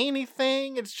say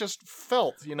anything. It's just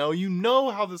felt,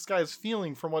 how this guy's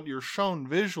feeling from what you're shown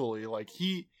visually. Like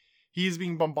he's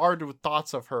being bombarded with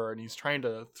thoughts of her, and he's trying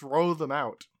to throw them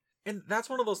out. And that's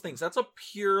one of those things. That's a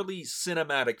purely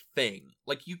cinematic thing.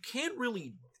 Like, you can't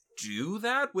really do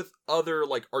that with other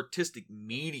like artistic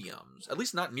mediums, at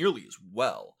least not nearly as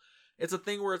well. It's a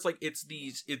thing where it's like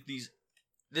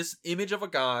this image of a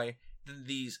guy, then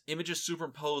these images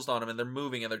superimposed on him, and they're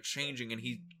moving and they're changing, and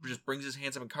he just brings his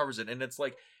hands up and covers it, and it's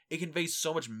like it conveys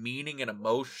so much meaning and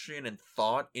emotion and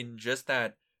thought in just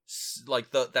that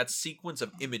like that sequence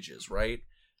of images, right?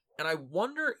 And I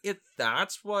wonder if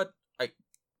that's what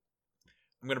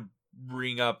I'm gonna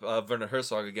bring up Werner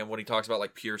Herzog again when he talks about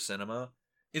like pure cinema.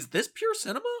 Is this pure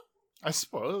cinema? I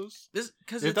suppose.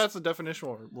 Because if that's the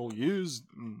definition we'll use,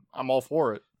 I'm all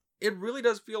for it. It really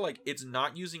does feel like it's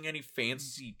not using any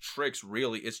fancy tricks,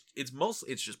 really. It's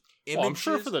mostly just images. Well, I'm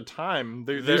sure for the time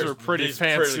these are pretty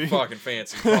fancy. Pretty fucking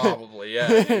fancy, probably.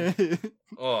 Yeah.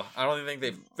 Oh, I don't even think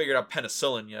they've figured out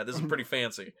penicillin yet. This is pretty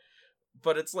fancy,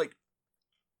 but it's like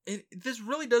this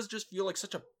really does just feel like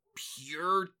such a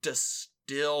pure,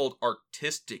 distilled,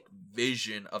 artistic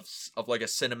vision of like a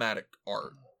cinematic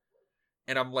art,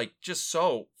 and I'm like just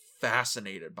so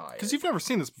fascinated by it. Because you've never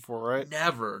seen this before, right?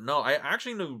 Never. No, I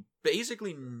actually knew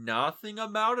basically nothing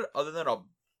about it other than a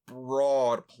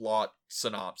broad plot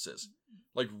synopsis,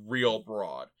 like real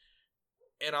broad.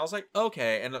 And I was like,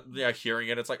 okay. And yeah, hearing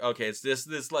it, it's like, okay, it's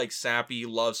this like sappy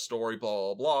love story,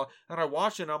 blah, blah, blah. And I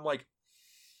watched it and I'm like,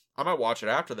 I might watch it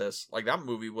after this. Like, that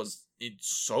movie it's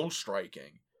so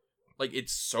striking. Like,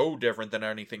 it's so different than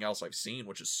anything else I've seen,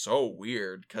 which is so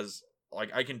weird. Because,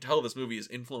 like, I can tell this movie has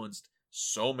influenced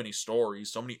so many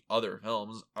stories, so many other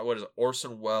films. What is it?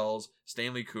 Orson Welles,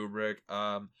 Stanley Kubrick.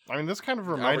 I mean, this kind of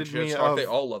reminded me of... They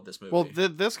all love this movie. Well,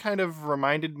 this kind of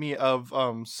reminded me of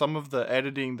some of the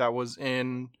editing that was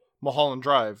in Mulholland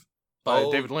Drive by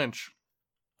David Lynch.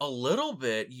 A little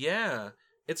bit, yeah.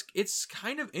 It's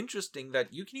kind of interesting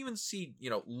that you can even see,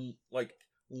 like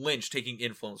Lynch taking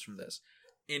influence from this.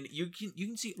 And you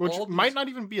can see which might not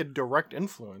even be a direct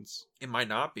influence. It might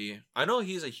not be. I know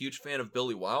he's a huge fan of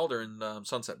Billy Wilder and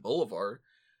Sunset Boulevard,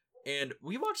 And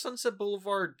we watched Sunset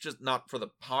Boulevard just not for the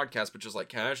podcast, but just like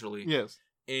casually. Yes.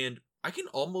 And I can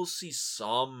almost see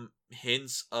some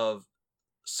hints of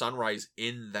Sunrise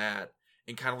in that,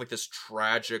 and kind of like this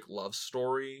tragic love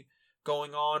story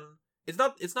going on. It's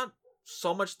not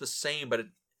so much the same, but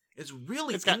it's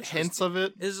really it's got hints of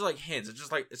it. It's like hints.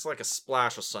 It's like a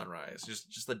splash of Sunrise,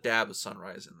 just a dab of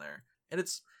Sunrise in there, and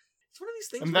it's one of these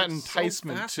things. And that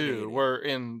enticement too, where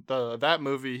in that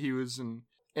movie he was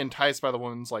enticed by the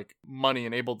woman's like money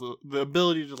and the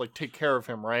ability to like take care of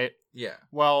him, right? Yeah.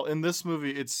 Well, in this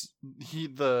movie, it's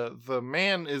the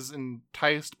man is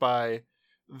enticed by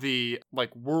the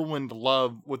like whirlwind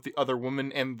love with the other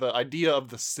woman and the idea of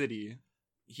the city.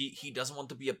 He doesn't want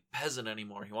to be a peasant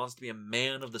anymore. He wants to be a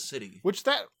man of the city. Which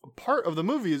that part of the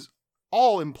movie is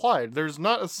all implied. There's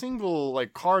not a single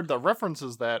like card that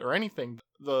references that or anything.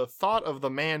 The thought of the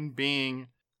man being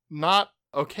not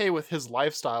okay with his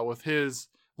lifestyle, with his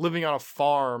living on a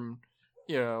farm,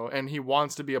 you know, and he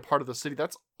wants to be a part of the city,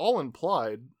 that's all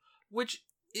implied. Which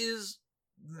is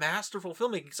masterful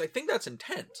filmmaking, because I think that's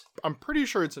intent. I'm pretty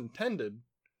sure it's intended,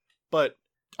 but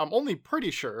I'm only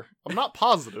pretty sure. I'm not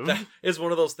positive. That is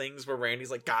one of those things where Randy's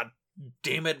like, God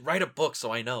damn it, write a book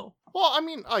so I know. Well, I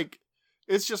mean, like,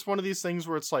 it's just one of these things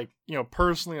where it's like, you know,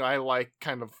 personally I like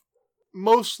kind of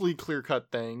mostly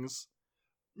clear-cut things,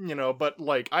 you know, but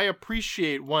like I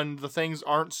appreciate when the things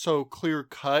aren't so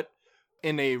clear-cut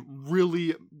in a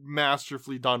really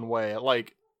masterfully done way.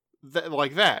 Like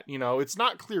that, you know, it's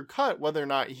not clear-cut whether or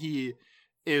not he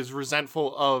is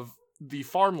resentful of the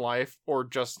farm life or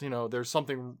just, you know, there's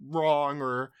something wrong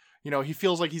or, you know, he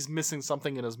feels like he's missing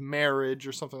something in his marriage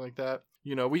or something like that.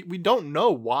 You know, we don't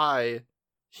know why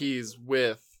he's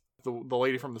with the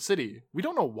lady from the city. We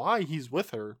don't know why he's with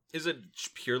her. Is it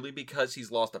purely because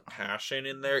he's lost a passion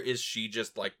in there? Is she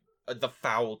just like the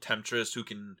foul temptress who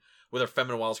can, with her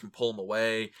feminine wiles, can pull him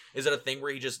away? Is it a thing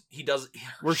where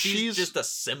she's just a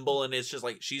symbol and it's just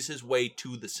like she's his way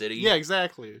to the city? Yeah,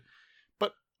 exactly.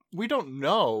 But we don't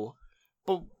know.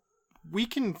 But we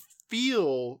can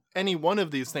feel any one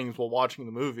of these things while watching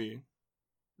the movie.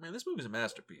 Man, this movie's a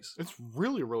masterpiece. It's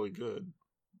really, really good.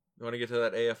 You want to get to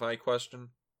that AFI question?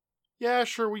 Yeah,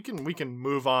 sure. We can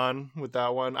move on with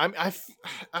that one.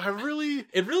 I really.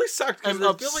 It really sucked because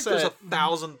I feel like there's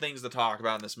 1,000 things to talk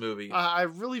about in this movie. I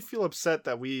really feel upset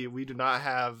that we do not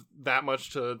have that much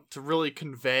to really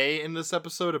convey in this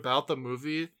episode about the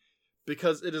movie,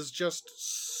 because it is just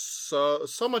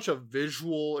so much a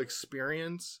visual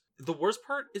experience. The worst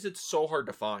part is it's so hard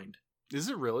to find. Is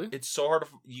it really? It's so hard to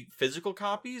physical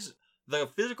copies. The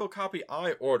physical copy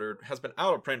I ordered has been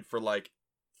out of print for like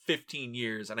 15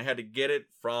 years, and I had to get it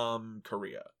from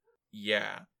Korea.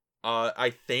 Yeah.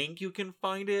 I think you can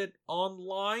find it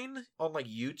online on like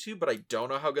YouTube, but I don't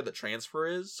know how good the transfer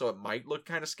is, so it might look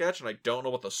kind of sketch, and I don't know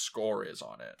what the score is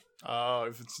on it. Oh,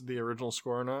 if it's the original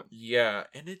score or not? Yeah,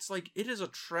 and it's like, it is a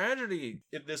tragedy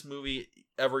if this movie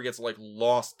ever gets like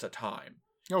lost to time.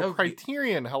 Oh,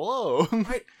 Criterion, hello.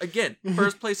 Right, again,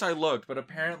 first place I looked, but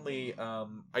apparently,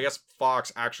 I guess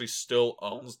Fox actually still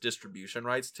owns distribution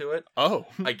rights to it. Oh.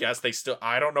 I guess they still,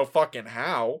 I don't know fucking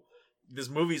how. This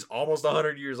movie's almost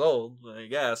 100 years old, I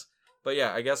guess. But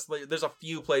yeah, I guess there's a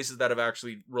few places that have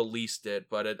actually released it,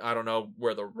 but I don't know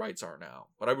where the rights are now.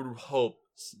 But I would hope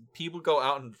people go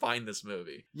out and find this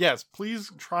movie. Yes, please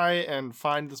try and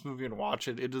find this movie and watch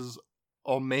it. It is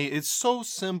amazing. It's so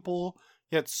simple,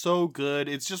 yet so good.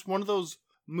 It's just one of those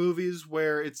movies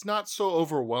where it's not so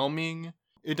overwhelming.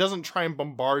 It doesn't try and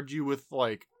bombard you with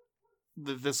like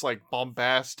this like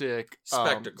bombastic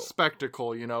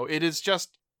spectacle, you know. It is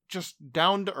just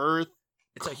down to earth.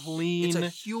 It's clean. It's a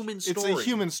human story. It's a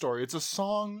human story. It's a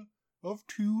song of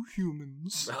two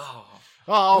humans.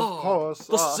 Of course.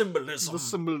 The symbolism. The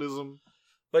symbolism.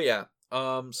 But yeah,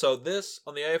 so this,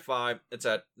 on the AFI, it's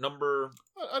at number...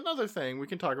 Another thing, we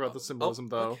can talk about the symbolism,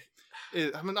 though. Okay.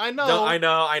 I mean, I know. No, I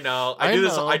know. I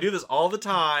do this all the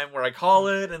time, where I call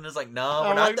it, and it's like, no,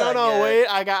 we're not done yet. Wait,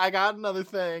 I got another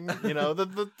thing. You know,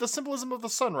 the symbolism of the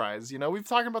sunrise. You know, we've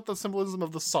talked about the symbolism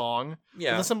of the song.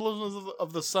 Yeah. The symbolism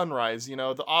of the sunrise. You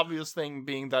know, the obvious thing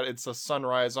being that it's a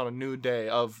sunrise on a new day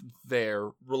of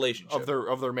their relationship,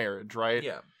 of their marriage, right?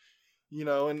 Yeah. You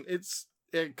know, and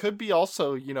it could be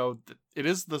also, you know, it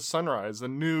is the sunrise, a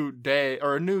new day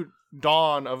or a new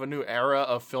dawn of a new era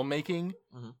of filmmaking.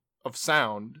 Mm-hmm. Of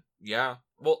sound. Yeah.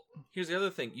 Well, here's the other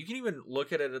thing. You can even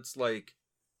look at it, it's like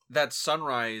that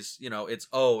sunrise, you know, it's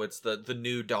the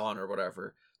new dawn or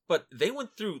whatever. But they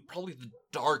went through probably the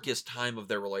darkest time of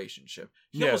their relationship.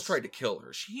 He almost tried to kill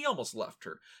her. He almost left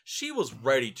her. She was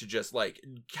ready to just like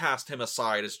cast him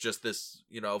aside as just this,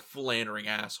 you know, philandering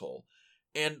asshole.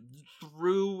 And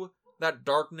through that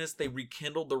darkness, they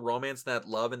rekindled the romance, that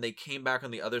love, and they came back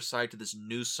on the other side to this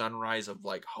new sunrise of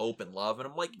like hope and love. And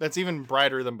I'm like, that's even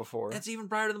brighter than before. that's even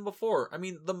brighter than before. I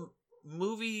mean, the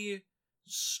movie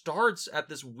starts at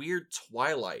this weird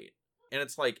twilight, and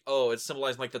it's like, oh, it's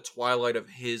symbolizing like the twilight of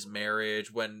his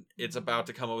marriage when it's about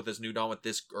to come up with this new dawn with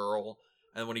this girl,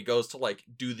 and when he goes to like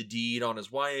do the deed on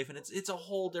his wife, and it's a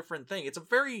whole different thing. It's a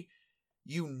very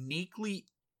uniquely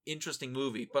interesting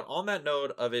movie. But on that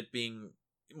note of it being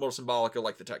more symbolic of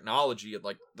like the technology of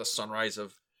like the sunrise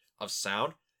of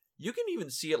sound, you can even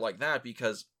see it like that,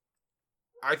 because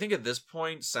I think at this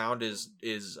point sound is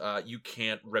you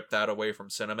can't rip that away from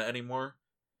cinema anymore.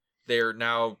 They're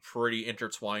now pretty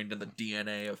intertwined in the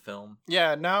DNA of film.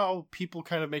 Yeah, now people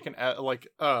kind of make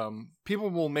people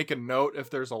will make a note if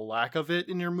there's a lack of it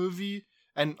in your movie,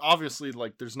 and obviously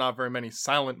like there's not very many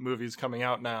silent movies coming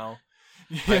out now.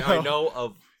 I know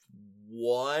of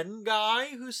one guy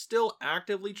who still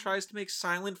actively tries to make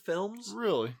silent films.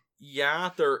 Really? Yeah,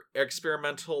 they're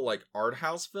experimental like art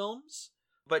house films,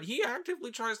 but he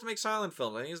actively tries to make silent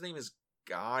films. I think his name is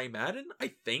Guy Madden.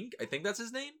 I think that's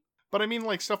his name. But I mean,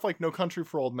 like stuff like No Country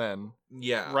for Old Men.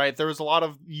 Yeah. Right? There was a lot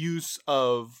of use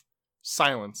of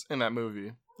silence in that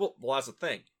movie. Well, that's the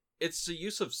thing. It's the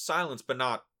use of silence, but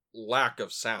not lack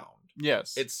of sound.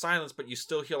 Yes. It's silence, but you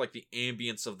still hear like the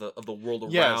ambience of the world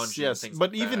around you. Yes, and things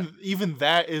but like even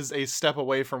that is a step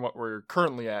away from what we're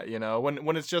currently at, you know?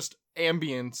 When it's just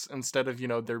ambience instead of, you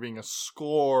know, there being a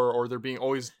score or there being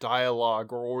always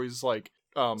dialogue or always like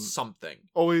something.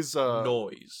 Always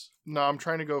noise. No, I'm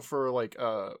trying to go for like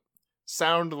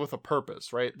sound with a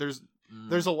purpose, right? There's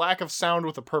a lack of sound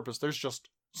with a purpose. There's just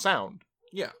sound.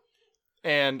 Yeah.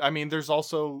 And I mean, there's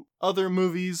also other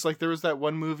movies. Like there was that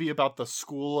one movie about the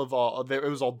school of it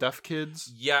was all deaf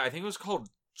kids. Yeah, I think it was called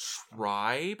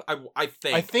Tribe. I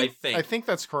think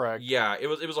that's correct. Yeah, it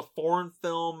was a foreign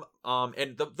film.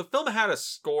 And the film had a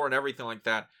score and everything like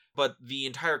that. But the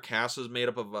entire cast was made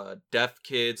up of deaf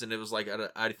kids, and it was like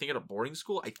I think at a boarding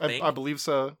school. I believe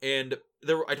so. And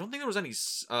I don't think there was any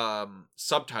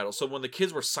subtitles. So when the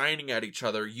kids were signing at each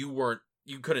other,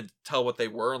 you couldn't tell what they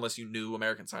were unless you knew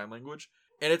American Sign Language.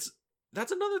 And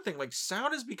that's another thing. Like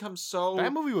sound has become so.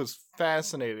 That movie was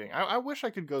fascinating. I wish I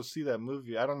could go see that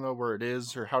movie. I don't know where it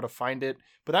is or how to find it,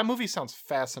 but that movie sounds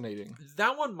fascinating.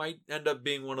 That one might end up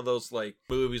being one of those like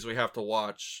movies we have to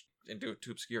watch and do it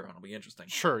too obscure on. It'll be interesting.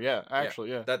 Sure, yeah,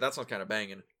 actually, yeah. That sounds kind of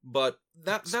banging. But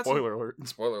that's spoiler alert.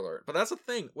 Spoiler alert. But that's the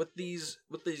thing with these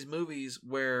movies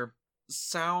where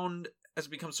sound has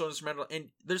become so instrumental. And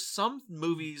there's some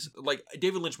movies like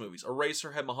David Lynch movies,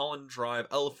 Eraserhead, Mulholland Drive,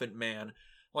 Elephant Man.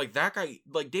 Like that guy,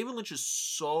 like David Lynch is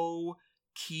so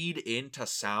keyed into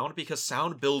sound because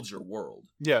sound builds your world.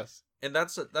 Yes. And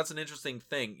that's an interesting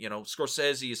thing. You know,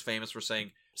 Scorsese is famous for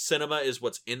saying cinema is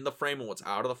what's in the frame and what's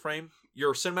out of the frame.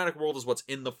 Your cinematic world is what's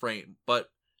in the frame, but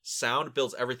sound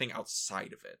builds everything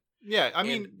outside of it. Yeah, I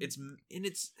mean, it's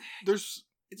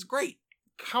great.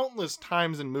 Countless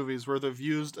times in movies where they've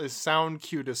used a sound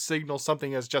cue to signal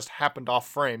something has just happened off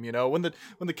frame, you know? When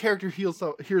the character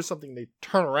hears something, they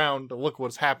turn around to look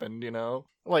what's happened, you know?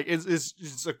 Like,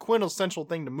 it's a quintessential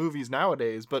thing to movies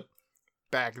nowadays, but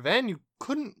back then you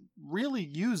couldn't really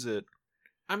use it.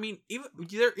 I mean, even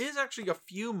there is actually a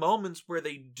few moments where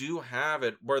they do have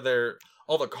it, where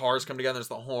all the cars come together, there's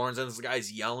the horns, and there's the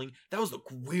guys yelling. That was the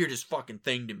weirdest fucking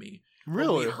thing to me.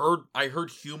 Really? I heard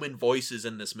human voices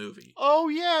in this movie. Oh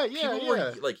yeah. People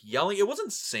were like yelling. It wasn't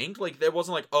synced. Like there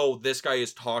wasn't like, oh, this guy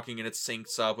is talking and it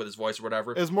syncs up with his voice or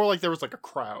whatever. It was more like there was like a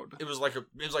crowd. It was like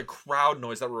crowd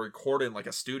noise that were recorded in like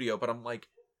a studio. But I'm like,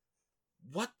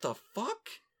 what the fuck?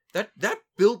 That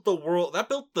built the world. That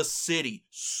built the city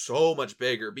so much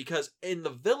bigger, because in the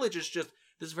village it's just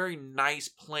this very nice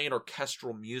plain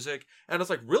orchestral music, and it's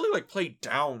like really like played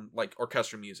down like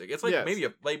orchestral music. It's like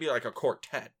maybe like a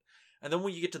quartet. And then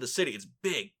when you get to the city, it's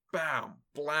big, bam,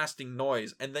 blasting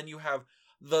noise. And then you have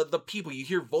the people. You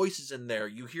hear voices in there.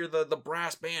 You hear the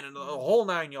brass band and the whole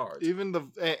 9 yards. Even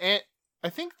I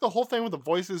think the whole thing with the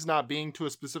voices not being to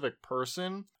a specific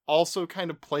person also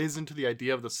kind of plays into the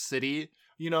idea of the city,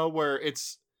 you know, where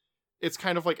it's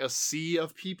kind of like a sea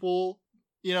of people,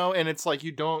 you know, and it's like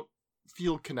you don't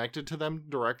feel connected to them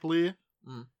directly.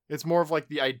 Mm. It's more of like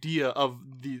the idea of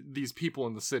these people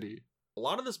in the city. A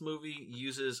lot of this movie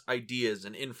uses ideas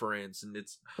and inference, and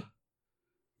it's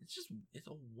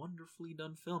a wonderfully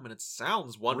done film, and it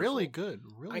sounds wonderful. Really good.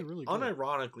 Really good.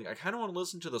 Unironically, I kind of want to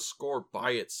listen to the score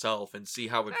by itself and see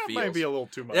how it feels. That might be a little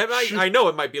too much. I know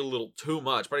it might be a little too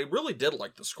much, but I really did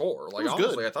like the score. Like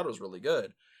honestly, good. I thought it was really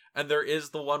good. And there is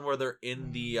the one where they're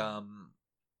in the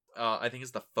I think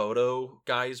it's the photo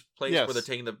guy's place Yes. where they're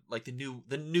taking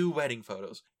the new wedding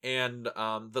photos, and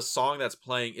the song that's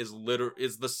playing is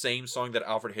the same song that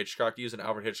Alfred Hitchcock used in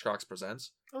Alfred Hitchcock's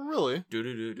Presents. Oh, really? Do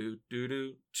do do do do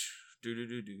do do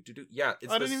do do do do. Yeah,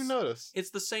 I didn't even notice. It's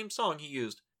the same song he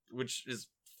used, which is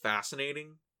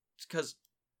fascinating because,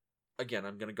 again,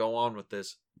 I'm gonna go on with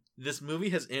this. This movie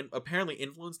has apparently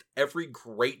influenced every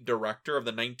great director of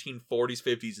the 1940s,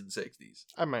 50s, and 60s.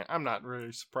 I'm not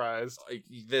really surprised.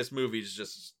 This movie is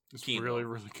just It's Kino. really,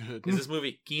 really good. Is this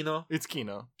movie Kino? It's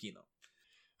Kino. Kino.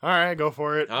 All right, go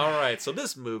for it. All right, so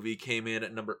this movie came in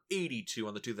at number 82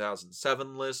 on the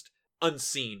 2007 list,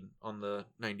 unseen on the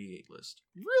 98 list.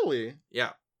 Really?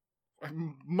 Yeah.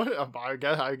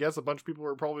 I guess a bunch of people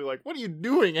were probably like, "What are you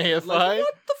doing, AFI?" Like,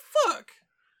 what the fuck?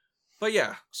 But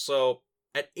yeah, so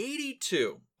at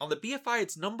 82 on the BFI,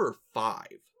 it's number 5.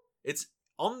 It's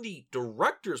on the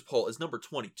director's poll is number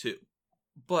 22.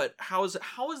 But how is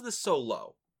this so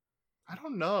low? I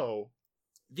don't know.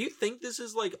 Do you think this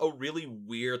is like a really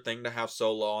weird thing to have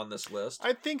so low on this list?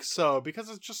 I think so, because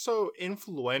it's just so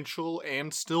influential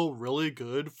and still really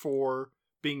good for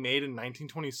being made in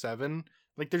 1927.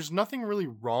 Like, there's nothing really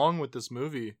wrong with this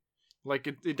movie. Like,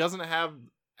 it doesn't have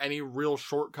any real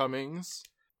shortcomings.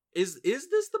 Is this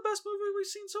the best movie we've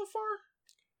seen so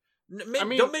far? I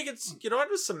mean, don't make it. You don't have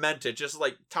to cement it. Just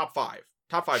like top 5.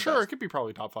 Top 5. Sure, best. it could be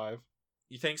probably top 5.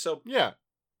 You think so? Yeah.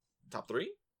 Top 3?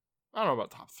 I don't know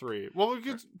about top 3. Well,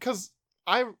 because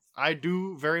I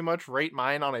do very much rate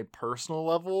mine on a personal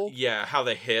level. Yeah, how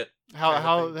they hit.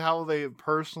 How they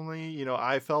personally,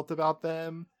 I felt about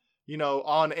them.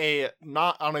 On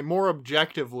a more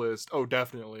objective list. Oh,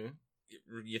 definitely.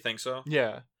 You think so?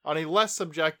 Yeah. On a less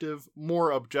subjective,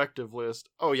 more objective list.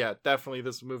 Oh yeah, definitely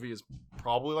this movie is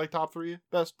probably like top 3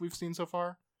 best we've seen so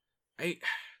far.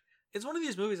 It's one of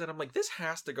these movies that I'm like, this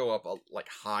has to go up like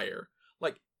higher.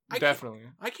 Like Definitely.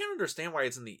 I can't understand why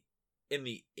it's in the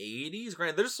 80s.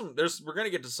 Granted, we're gonna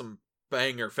get to some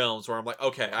banger films where I'm like,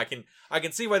 okay, I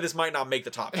can see why this might not make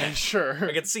the top 10. Sure.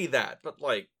 I can see that, but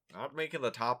like not making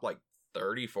the top like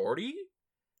 30, 40?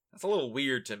 That's a little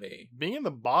weird to me. Being in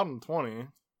the bottom 20.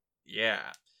 Yeah.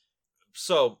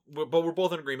 So, but we're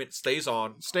both in agreement. Stays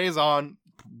on. Stays on.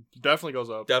 Definitely goes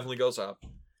up. Definitely goes up.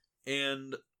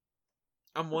 And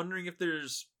I'm wondering if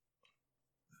there's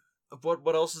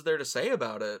what else is there to say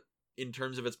about it in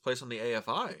terms of its place on the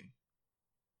AFI?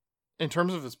 In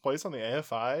terms of its place on the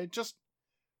AFI, just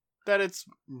that it's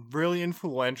really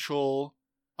influential.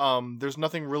 There's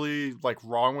nothing really like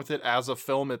wrong with it as a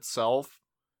film itself.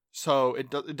 So it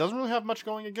doesn't really have much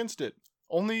going against it.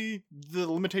 Only the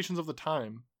limitations of the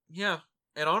time. Yeah.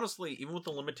 And honestly, even with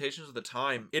the limitations of the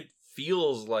time, it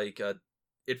feels like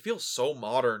it feels so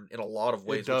modern in a lot of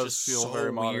ways, it does which is feel so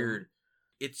very modern. weird.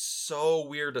 It's so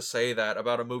weird to say that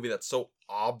about a movie that's so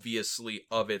obviously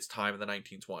of its time in the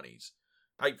 1920s.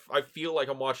 I feel like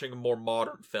I'm watching a more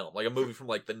modern film, like a movie from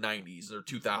like the 90s or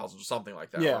 2000s or something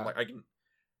like that. Yeah. I'm like,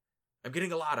 I'm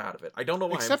getting a lot out of it. I don't know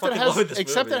why. Except I'm fucking loving this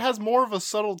except movie. it has more of a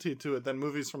subtlety to it than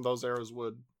movies from those eras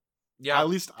would. Yeah. At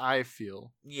least I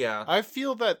feel. Yeah. I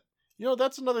feel that,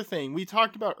 that's another thing we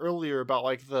talked about earlier about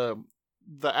like the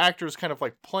actors kind of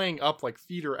like playing up like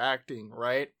theater acting,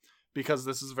 right? Because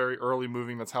this is a very early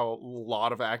movie, and that's how a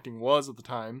lot of acting was at the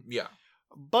time. Yeah.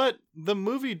 But the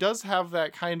movie does have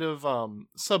that kind of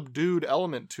subdued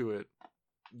element to it.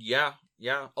 Yeah.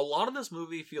 Yeah. A lot of this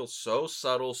movie feels so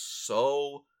subtle,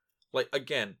 so like,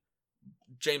 again,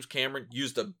 James Cameron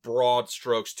used a broad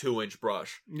strokes 2-inch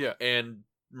brush. Yeah. And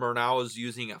Murnau is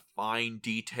using a fine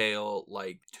detail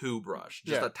like 2 brush,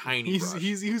 just a tiny brush.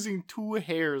 He's using 2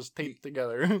 hairs taped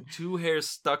together. 2 hairs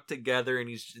stuck together, and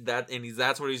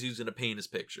that's what he's using to paint his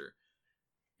picture,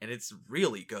 and it's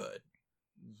really good,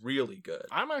 really good.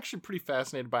 I'm actually pretty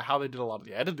fascinated by how they did a lot of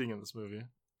the editing in this movie.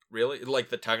 Really, like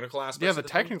the technical aspects. Yeah, the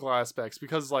technical aspects,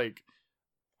 because like,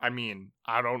 I mean,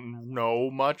 I don't know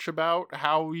much about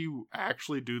how you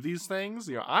actually do these things.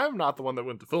 I'm not the one that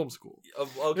went to film school.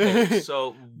 Okay,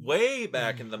 so way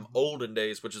back in the olden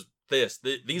days, which is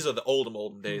these are the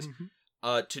olden days.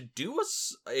 To do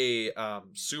a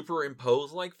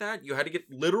superimpose like that, you had to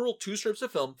get literal 2 strips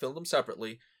of film, film them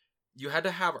separately. You had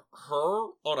to have her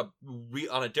on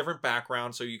a different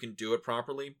background so you can do it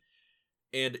properly,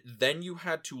 and then you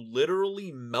had to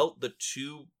literally melt the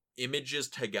 2 images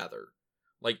together,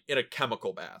 like in a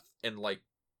chemical bath, and like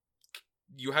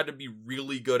you had to be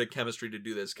really good at chemistry to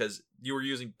do this because you were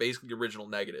using basically original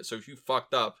negatives. So if you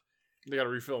fucked up, they gotta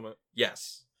refilm it.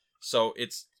 Yes. So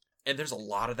and there's a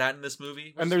lot of that in this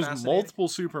movie. And there's multiple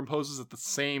superimposes at the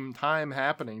same time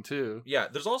happening too. Yeah,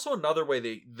 there's also another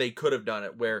way they could have done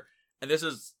it where, and this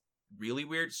is really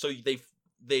weird. So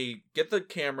they get the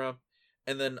camera,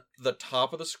 and then the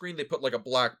top of the screen, they put like a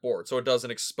black board so it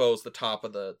doesn't expose the top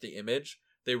of the image.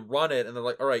 They run it, and they're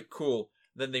like, all right, cool.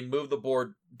 Then they move the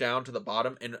board down to the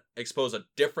bottom and expose a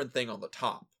different thing on the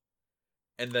top.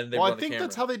 And then they run the camera. I think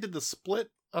that's how they did the split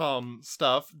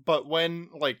stuff, but when,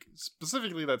 like,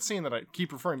 specifically that scene that I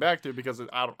keep referring back to because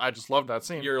I just love that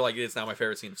scene. You're like, it's not my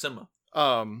favorite scene of cinema.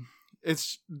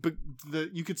 But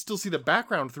you could still see the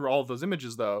background through all of those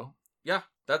images, though. Yeah,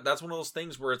 that's one of those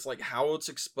things where it's like how it's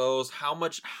exposed, how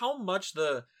much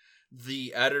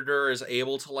the editor is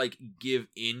able to like give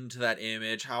into that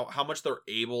image, how much they're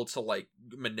able to like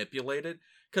manipulate it,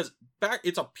 because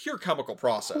it's a pure chemical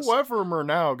process. Whoever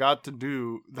Murnau got to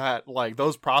do that, like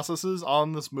those processes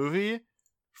on this movie,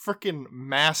 freaking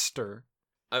master.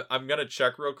 I'm gonna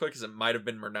check real quick because it might have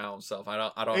been Murnau himself. I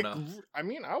don't know. I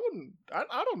mean, I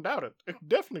don't doubt it. It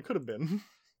definitely could have been.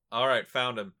 All right,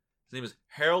 found him. His name is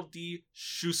Harold D.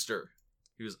 Schuster.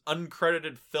 He was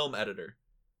uncredited film editor.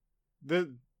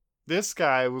 This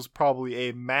guy was probably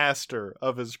a master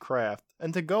of his craft,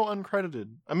 and to go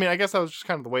uncredited. I mean, I guess that was just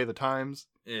kind of the way of the times.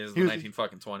 It was the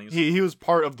 1920s. He was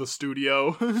part of the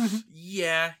studio.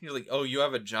 Yeah, you're like, oh, you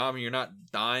have a job and you're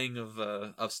not dying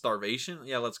of starvation.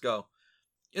 Yeah, let's go.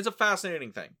 It's a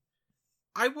fascinating thing.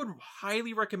 I would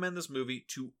highly recommend this movie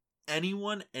to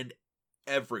anyone and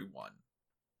everyone.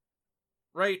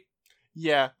 Right?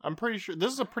 Yeah, I'm pretty sure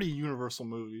this is a pretty universal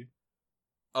movie.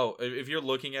 Oh, if you're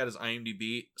looking at his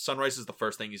IMDb, Sunrise is the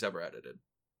first thing he's ever edited.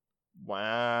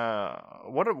 Wow.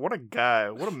 What a guy.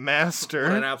 What a master.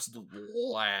 What an absolute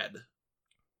lad.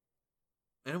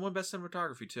 And it won Best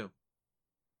Cinematography, too.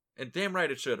 And damn right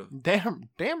it should have. Damn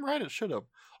right it should have.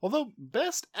 Although,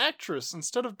 Best Actress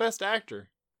instead of Best Actor.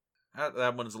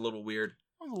 That one is a little weird.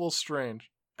 That was a little strange.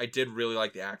 I did really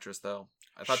like the actress, though.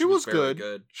 I thought she was good.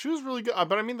 good. She was really good.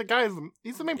 But I mean, the guy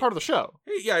he's the main part of the show.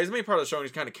 Yeah, he's the main part of the show and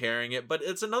he's kind of carrying it. But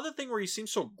it's another thing where he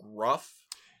seems so gruff.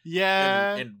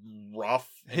 Yeah. And rough.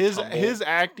 And his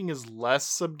acting is less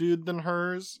subdued than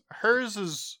hers. Hers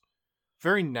is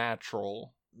very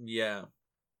natural. Yeah.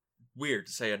 Weird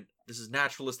to say this is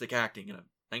naturalistic acting in a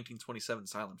 1927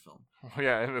 silent film. Oh,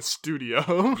 yeah, in a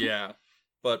studio. Yeah.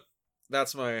 But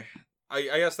that's my... I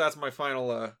guess that's my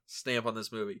final stamp on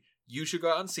this movie. You should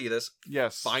go out and see this.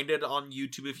 Yes. Find it on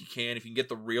YouTube if you can. If you can get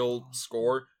the real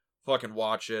score, fucking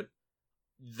watch it.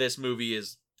 This movie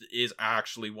is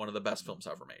actually one of the best films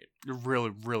ever made.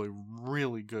 Really, really,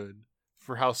 really good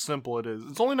for how simple it is.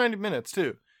 It's only 90 minutes,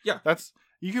 too. Yeah.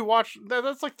 You can watch...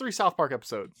 That's like 3 South Park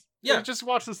episodes. Yeah. Just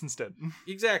watch this instead.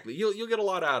 Exactly. You'll get a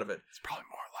lot out of it. It's probably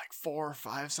more like 4 or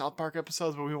 5 South Park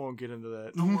episodes, but we won't get into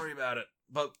that. Don't worry about it.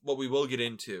 But what we will get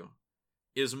into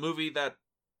is a movie that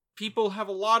people have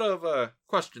a lot of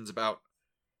questions about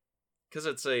because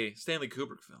it's a Stanley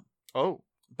Kubrick film. Oh.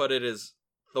 But it is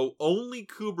the only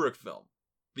Kubrick film,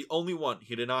 the only one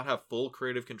he did not have full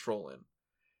creative control in.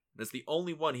 And it's the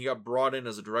only one he got brought in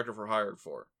as a director for hire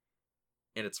for.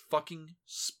 And it's fucking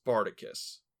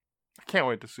Spartacus. I can't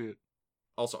wait to see it.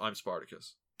 Also, I'm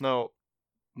Spartacus. No,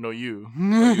 you.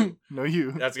 No, you. No,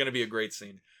 you. That's going to be a great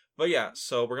scene. But yeah,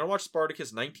 so we're going to watch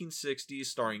Spartacus 1960,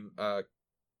 starring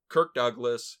Kirk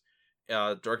Douglas,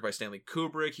 directed by Stanley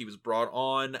Kubrick. He was brought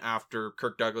on after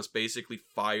Kirk Douglas basically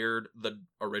fired the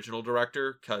original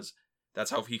director, because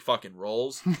that's how he fucking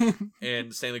rolls.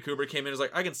 And Stanley Kubrick came in and was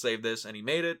like, I can save this, and he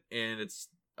made it, and it's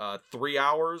 3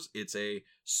 hours. It's a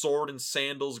sword and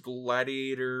sandals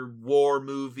gladiator war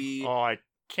movie. Oh, I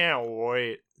can't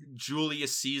wait.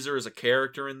 Julius Caesar is a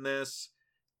character in this.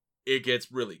 It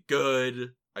gets really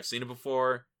good. I've seen it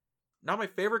before. Not my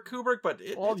favorite Kubrick, but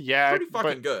it's pretty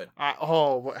fucking good.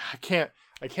 I can't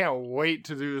wait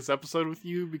to do this episode with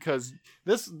you because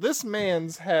this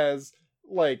man's has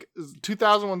like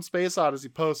 2001 Space Odyssey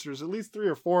posters, at least 3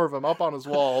 or 4 of them up on his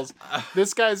walls.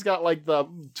 This guy's got like the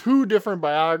 2 different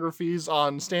biographies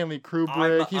on Stanley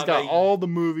Kubrick. He's got all the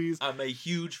movies. I'm a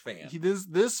huge fan.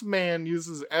 This man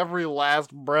uses every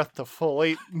last breath to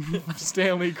fillet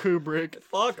Stanley Kubrick.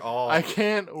 Fuck off. I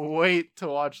can't wait to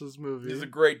watch this movie. He's a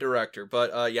great director,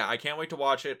 but yeah, I can't wait to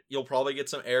watch it. You'll probably get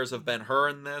some airs of Ben-Hur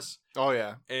in this. Oh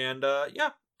yeah. And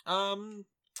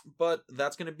but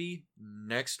that's going to be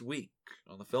next week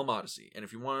on the Film Odyssey. And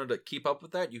if you wanted to keep up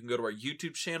with that, you can go to our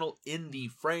YouTube channel, In the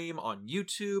Frame on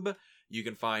YouTube. You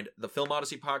can find the Film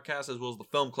Odyssey podcast as well as the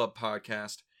Film Club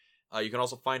podcast. You can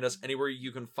also find us anywhere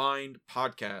you can find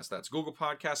podcasts. That's Google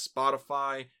Podcasts,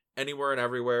 Spotify, anywhere and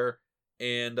everywhere.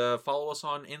 And follow us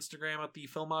on Instagram at the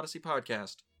Film Odyssey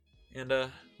podcast. And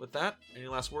with that, any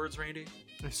last words, Randy?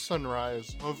 A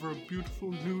sunrise over a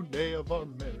beautiful new day of our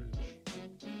marriage.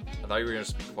 I thought you were going to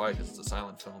speak quiet because it's a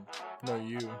silent film. No,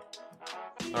 you.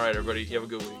 All right, everybody. You have a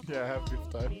good week. Yeah, have a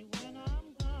good time.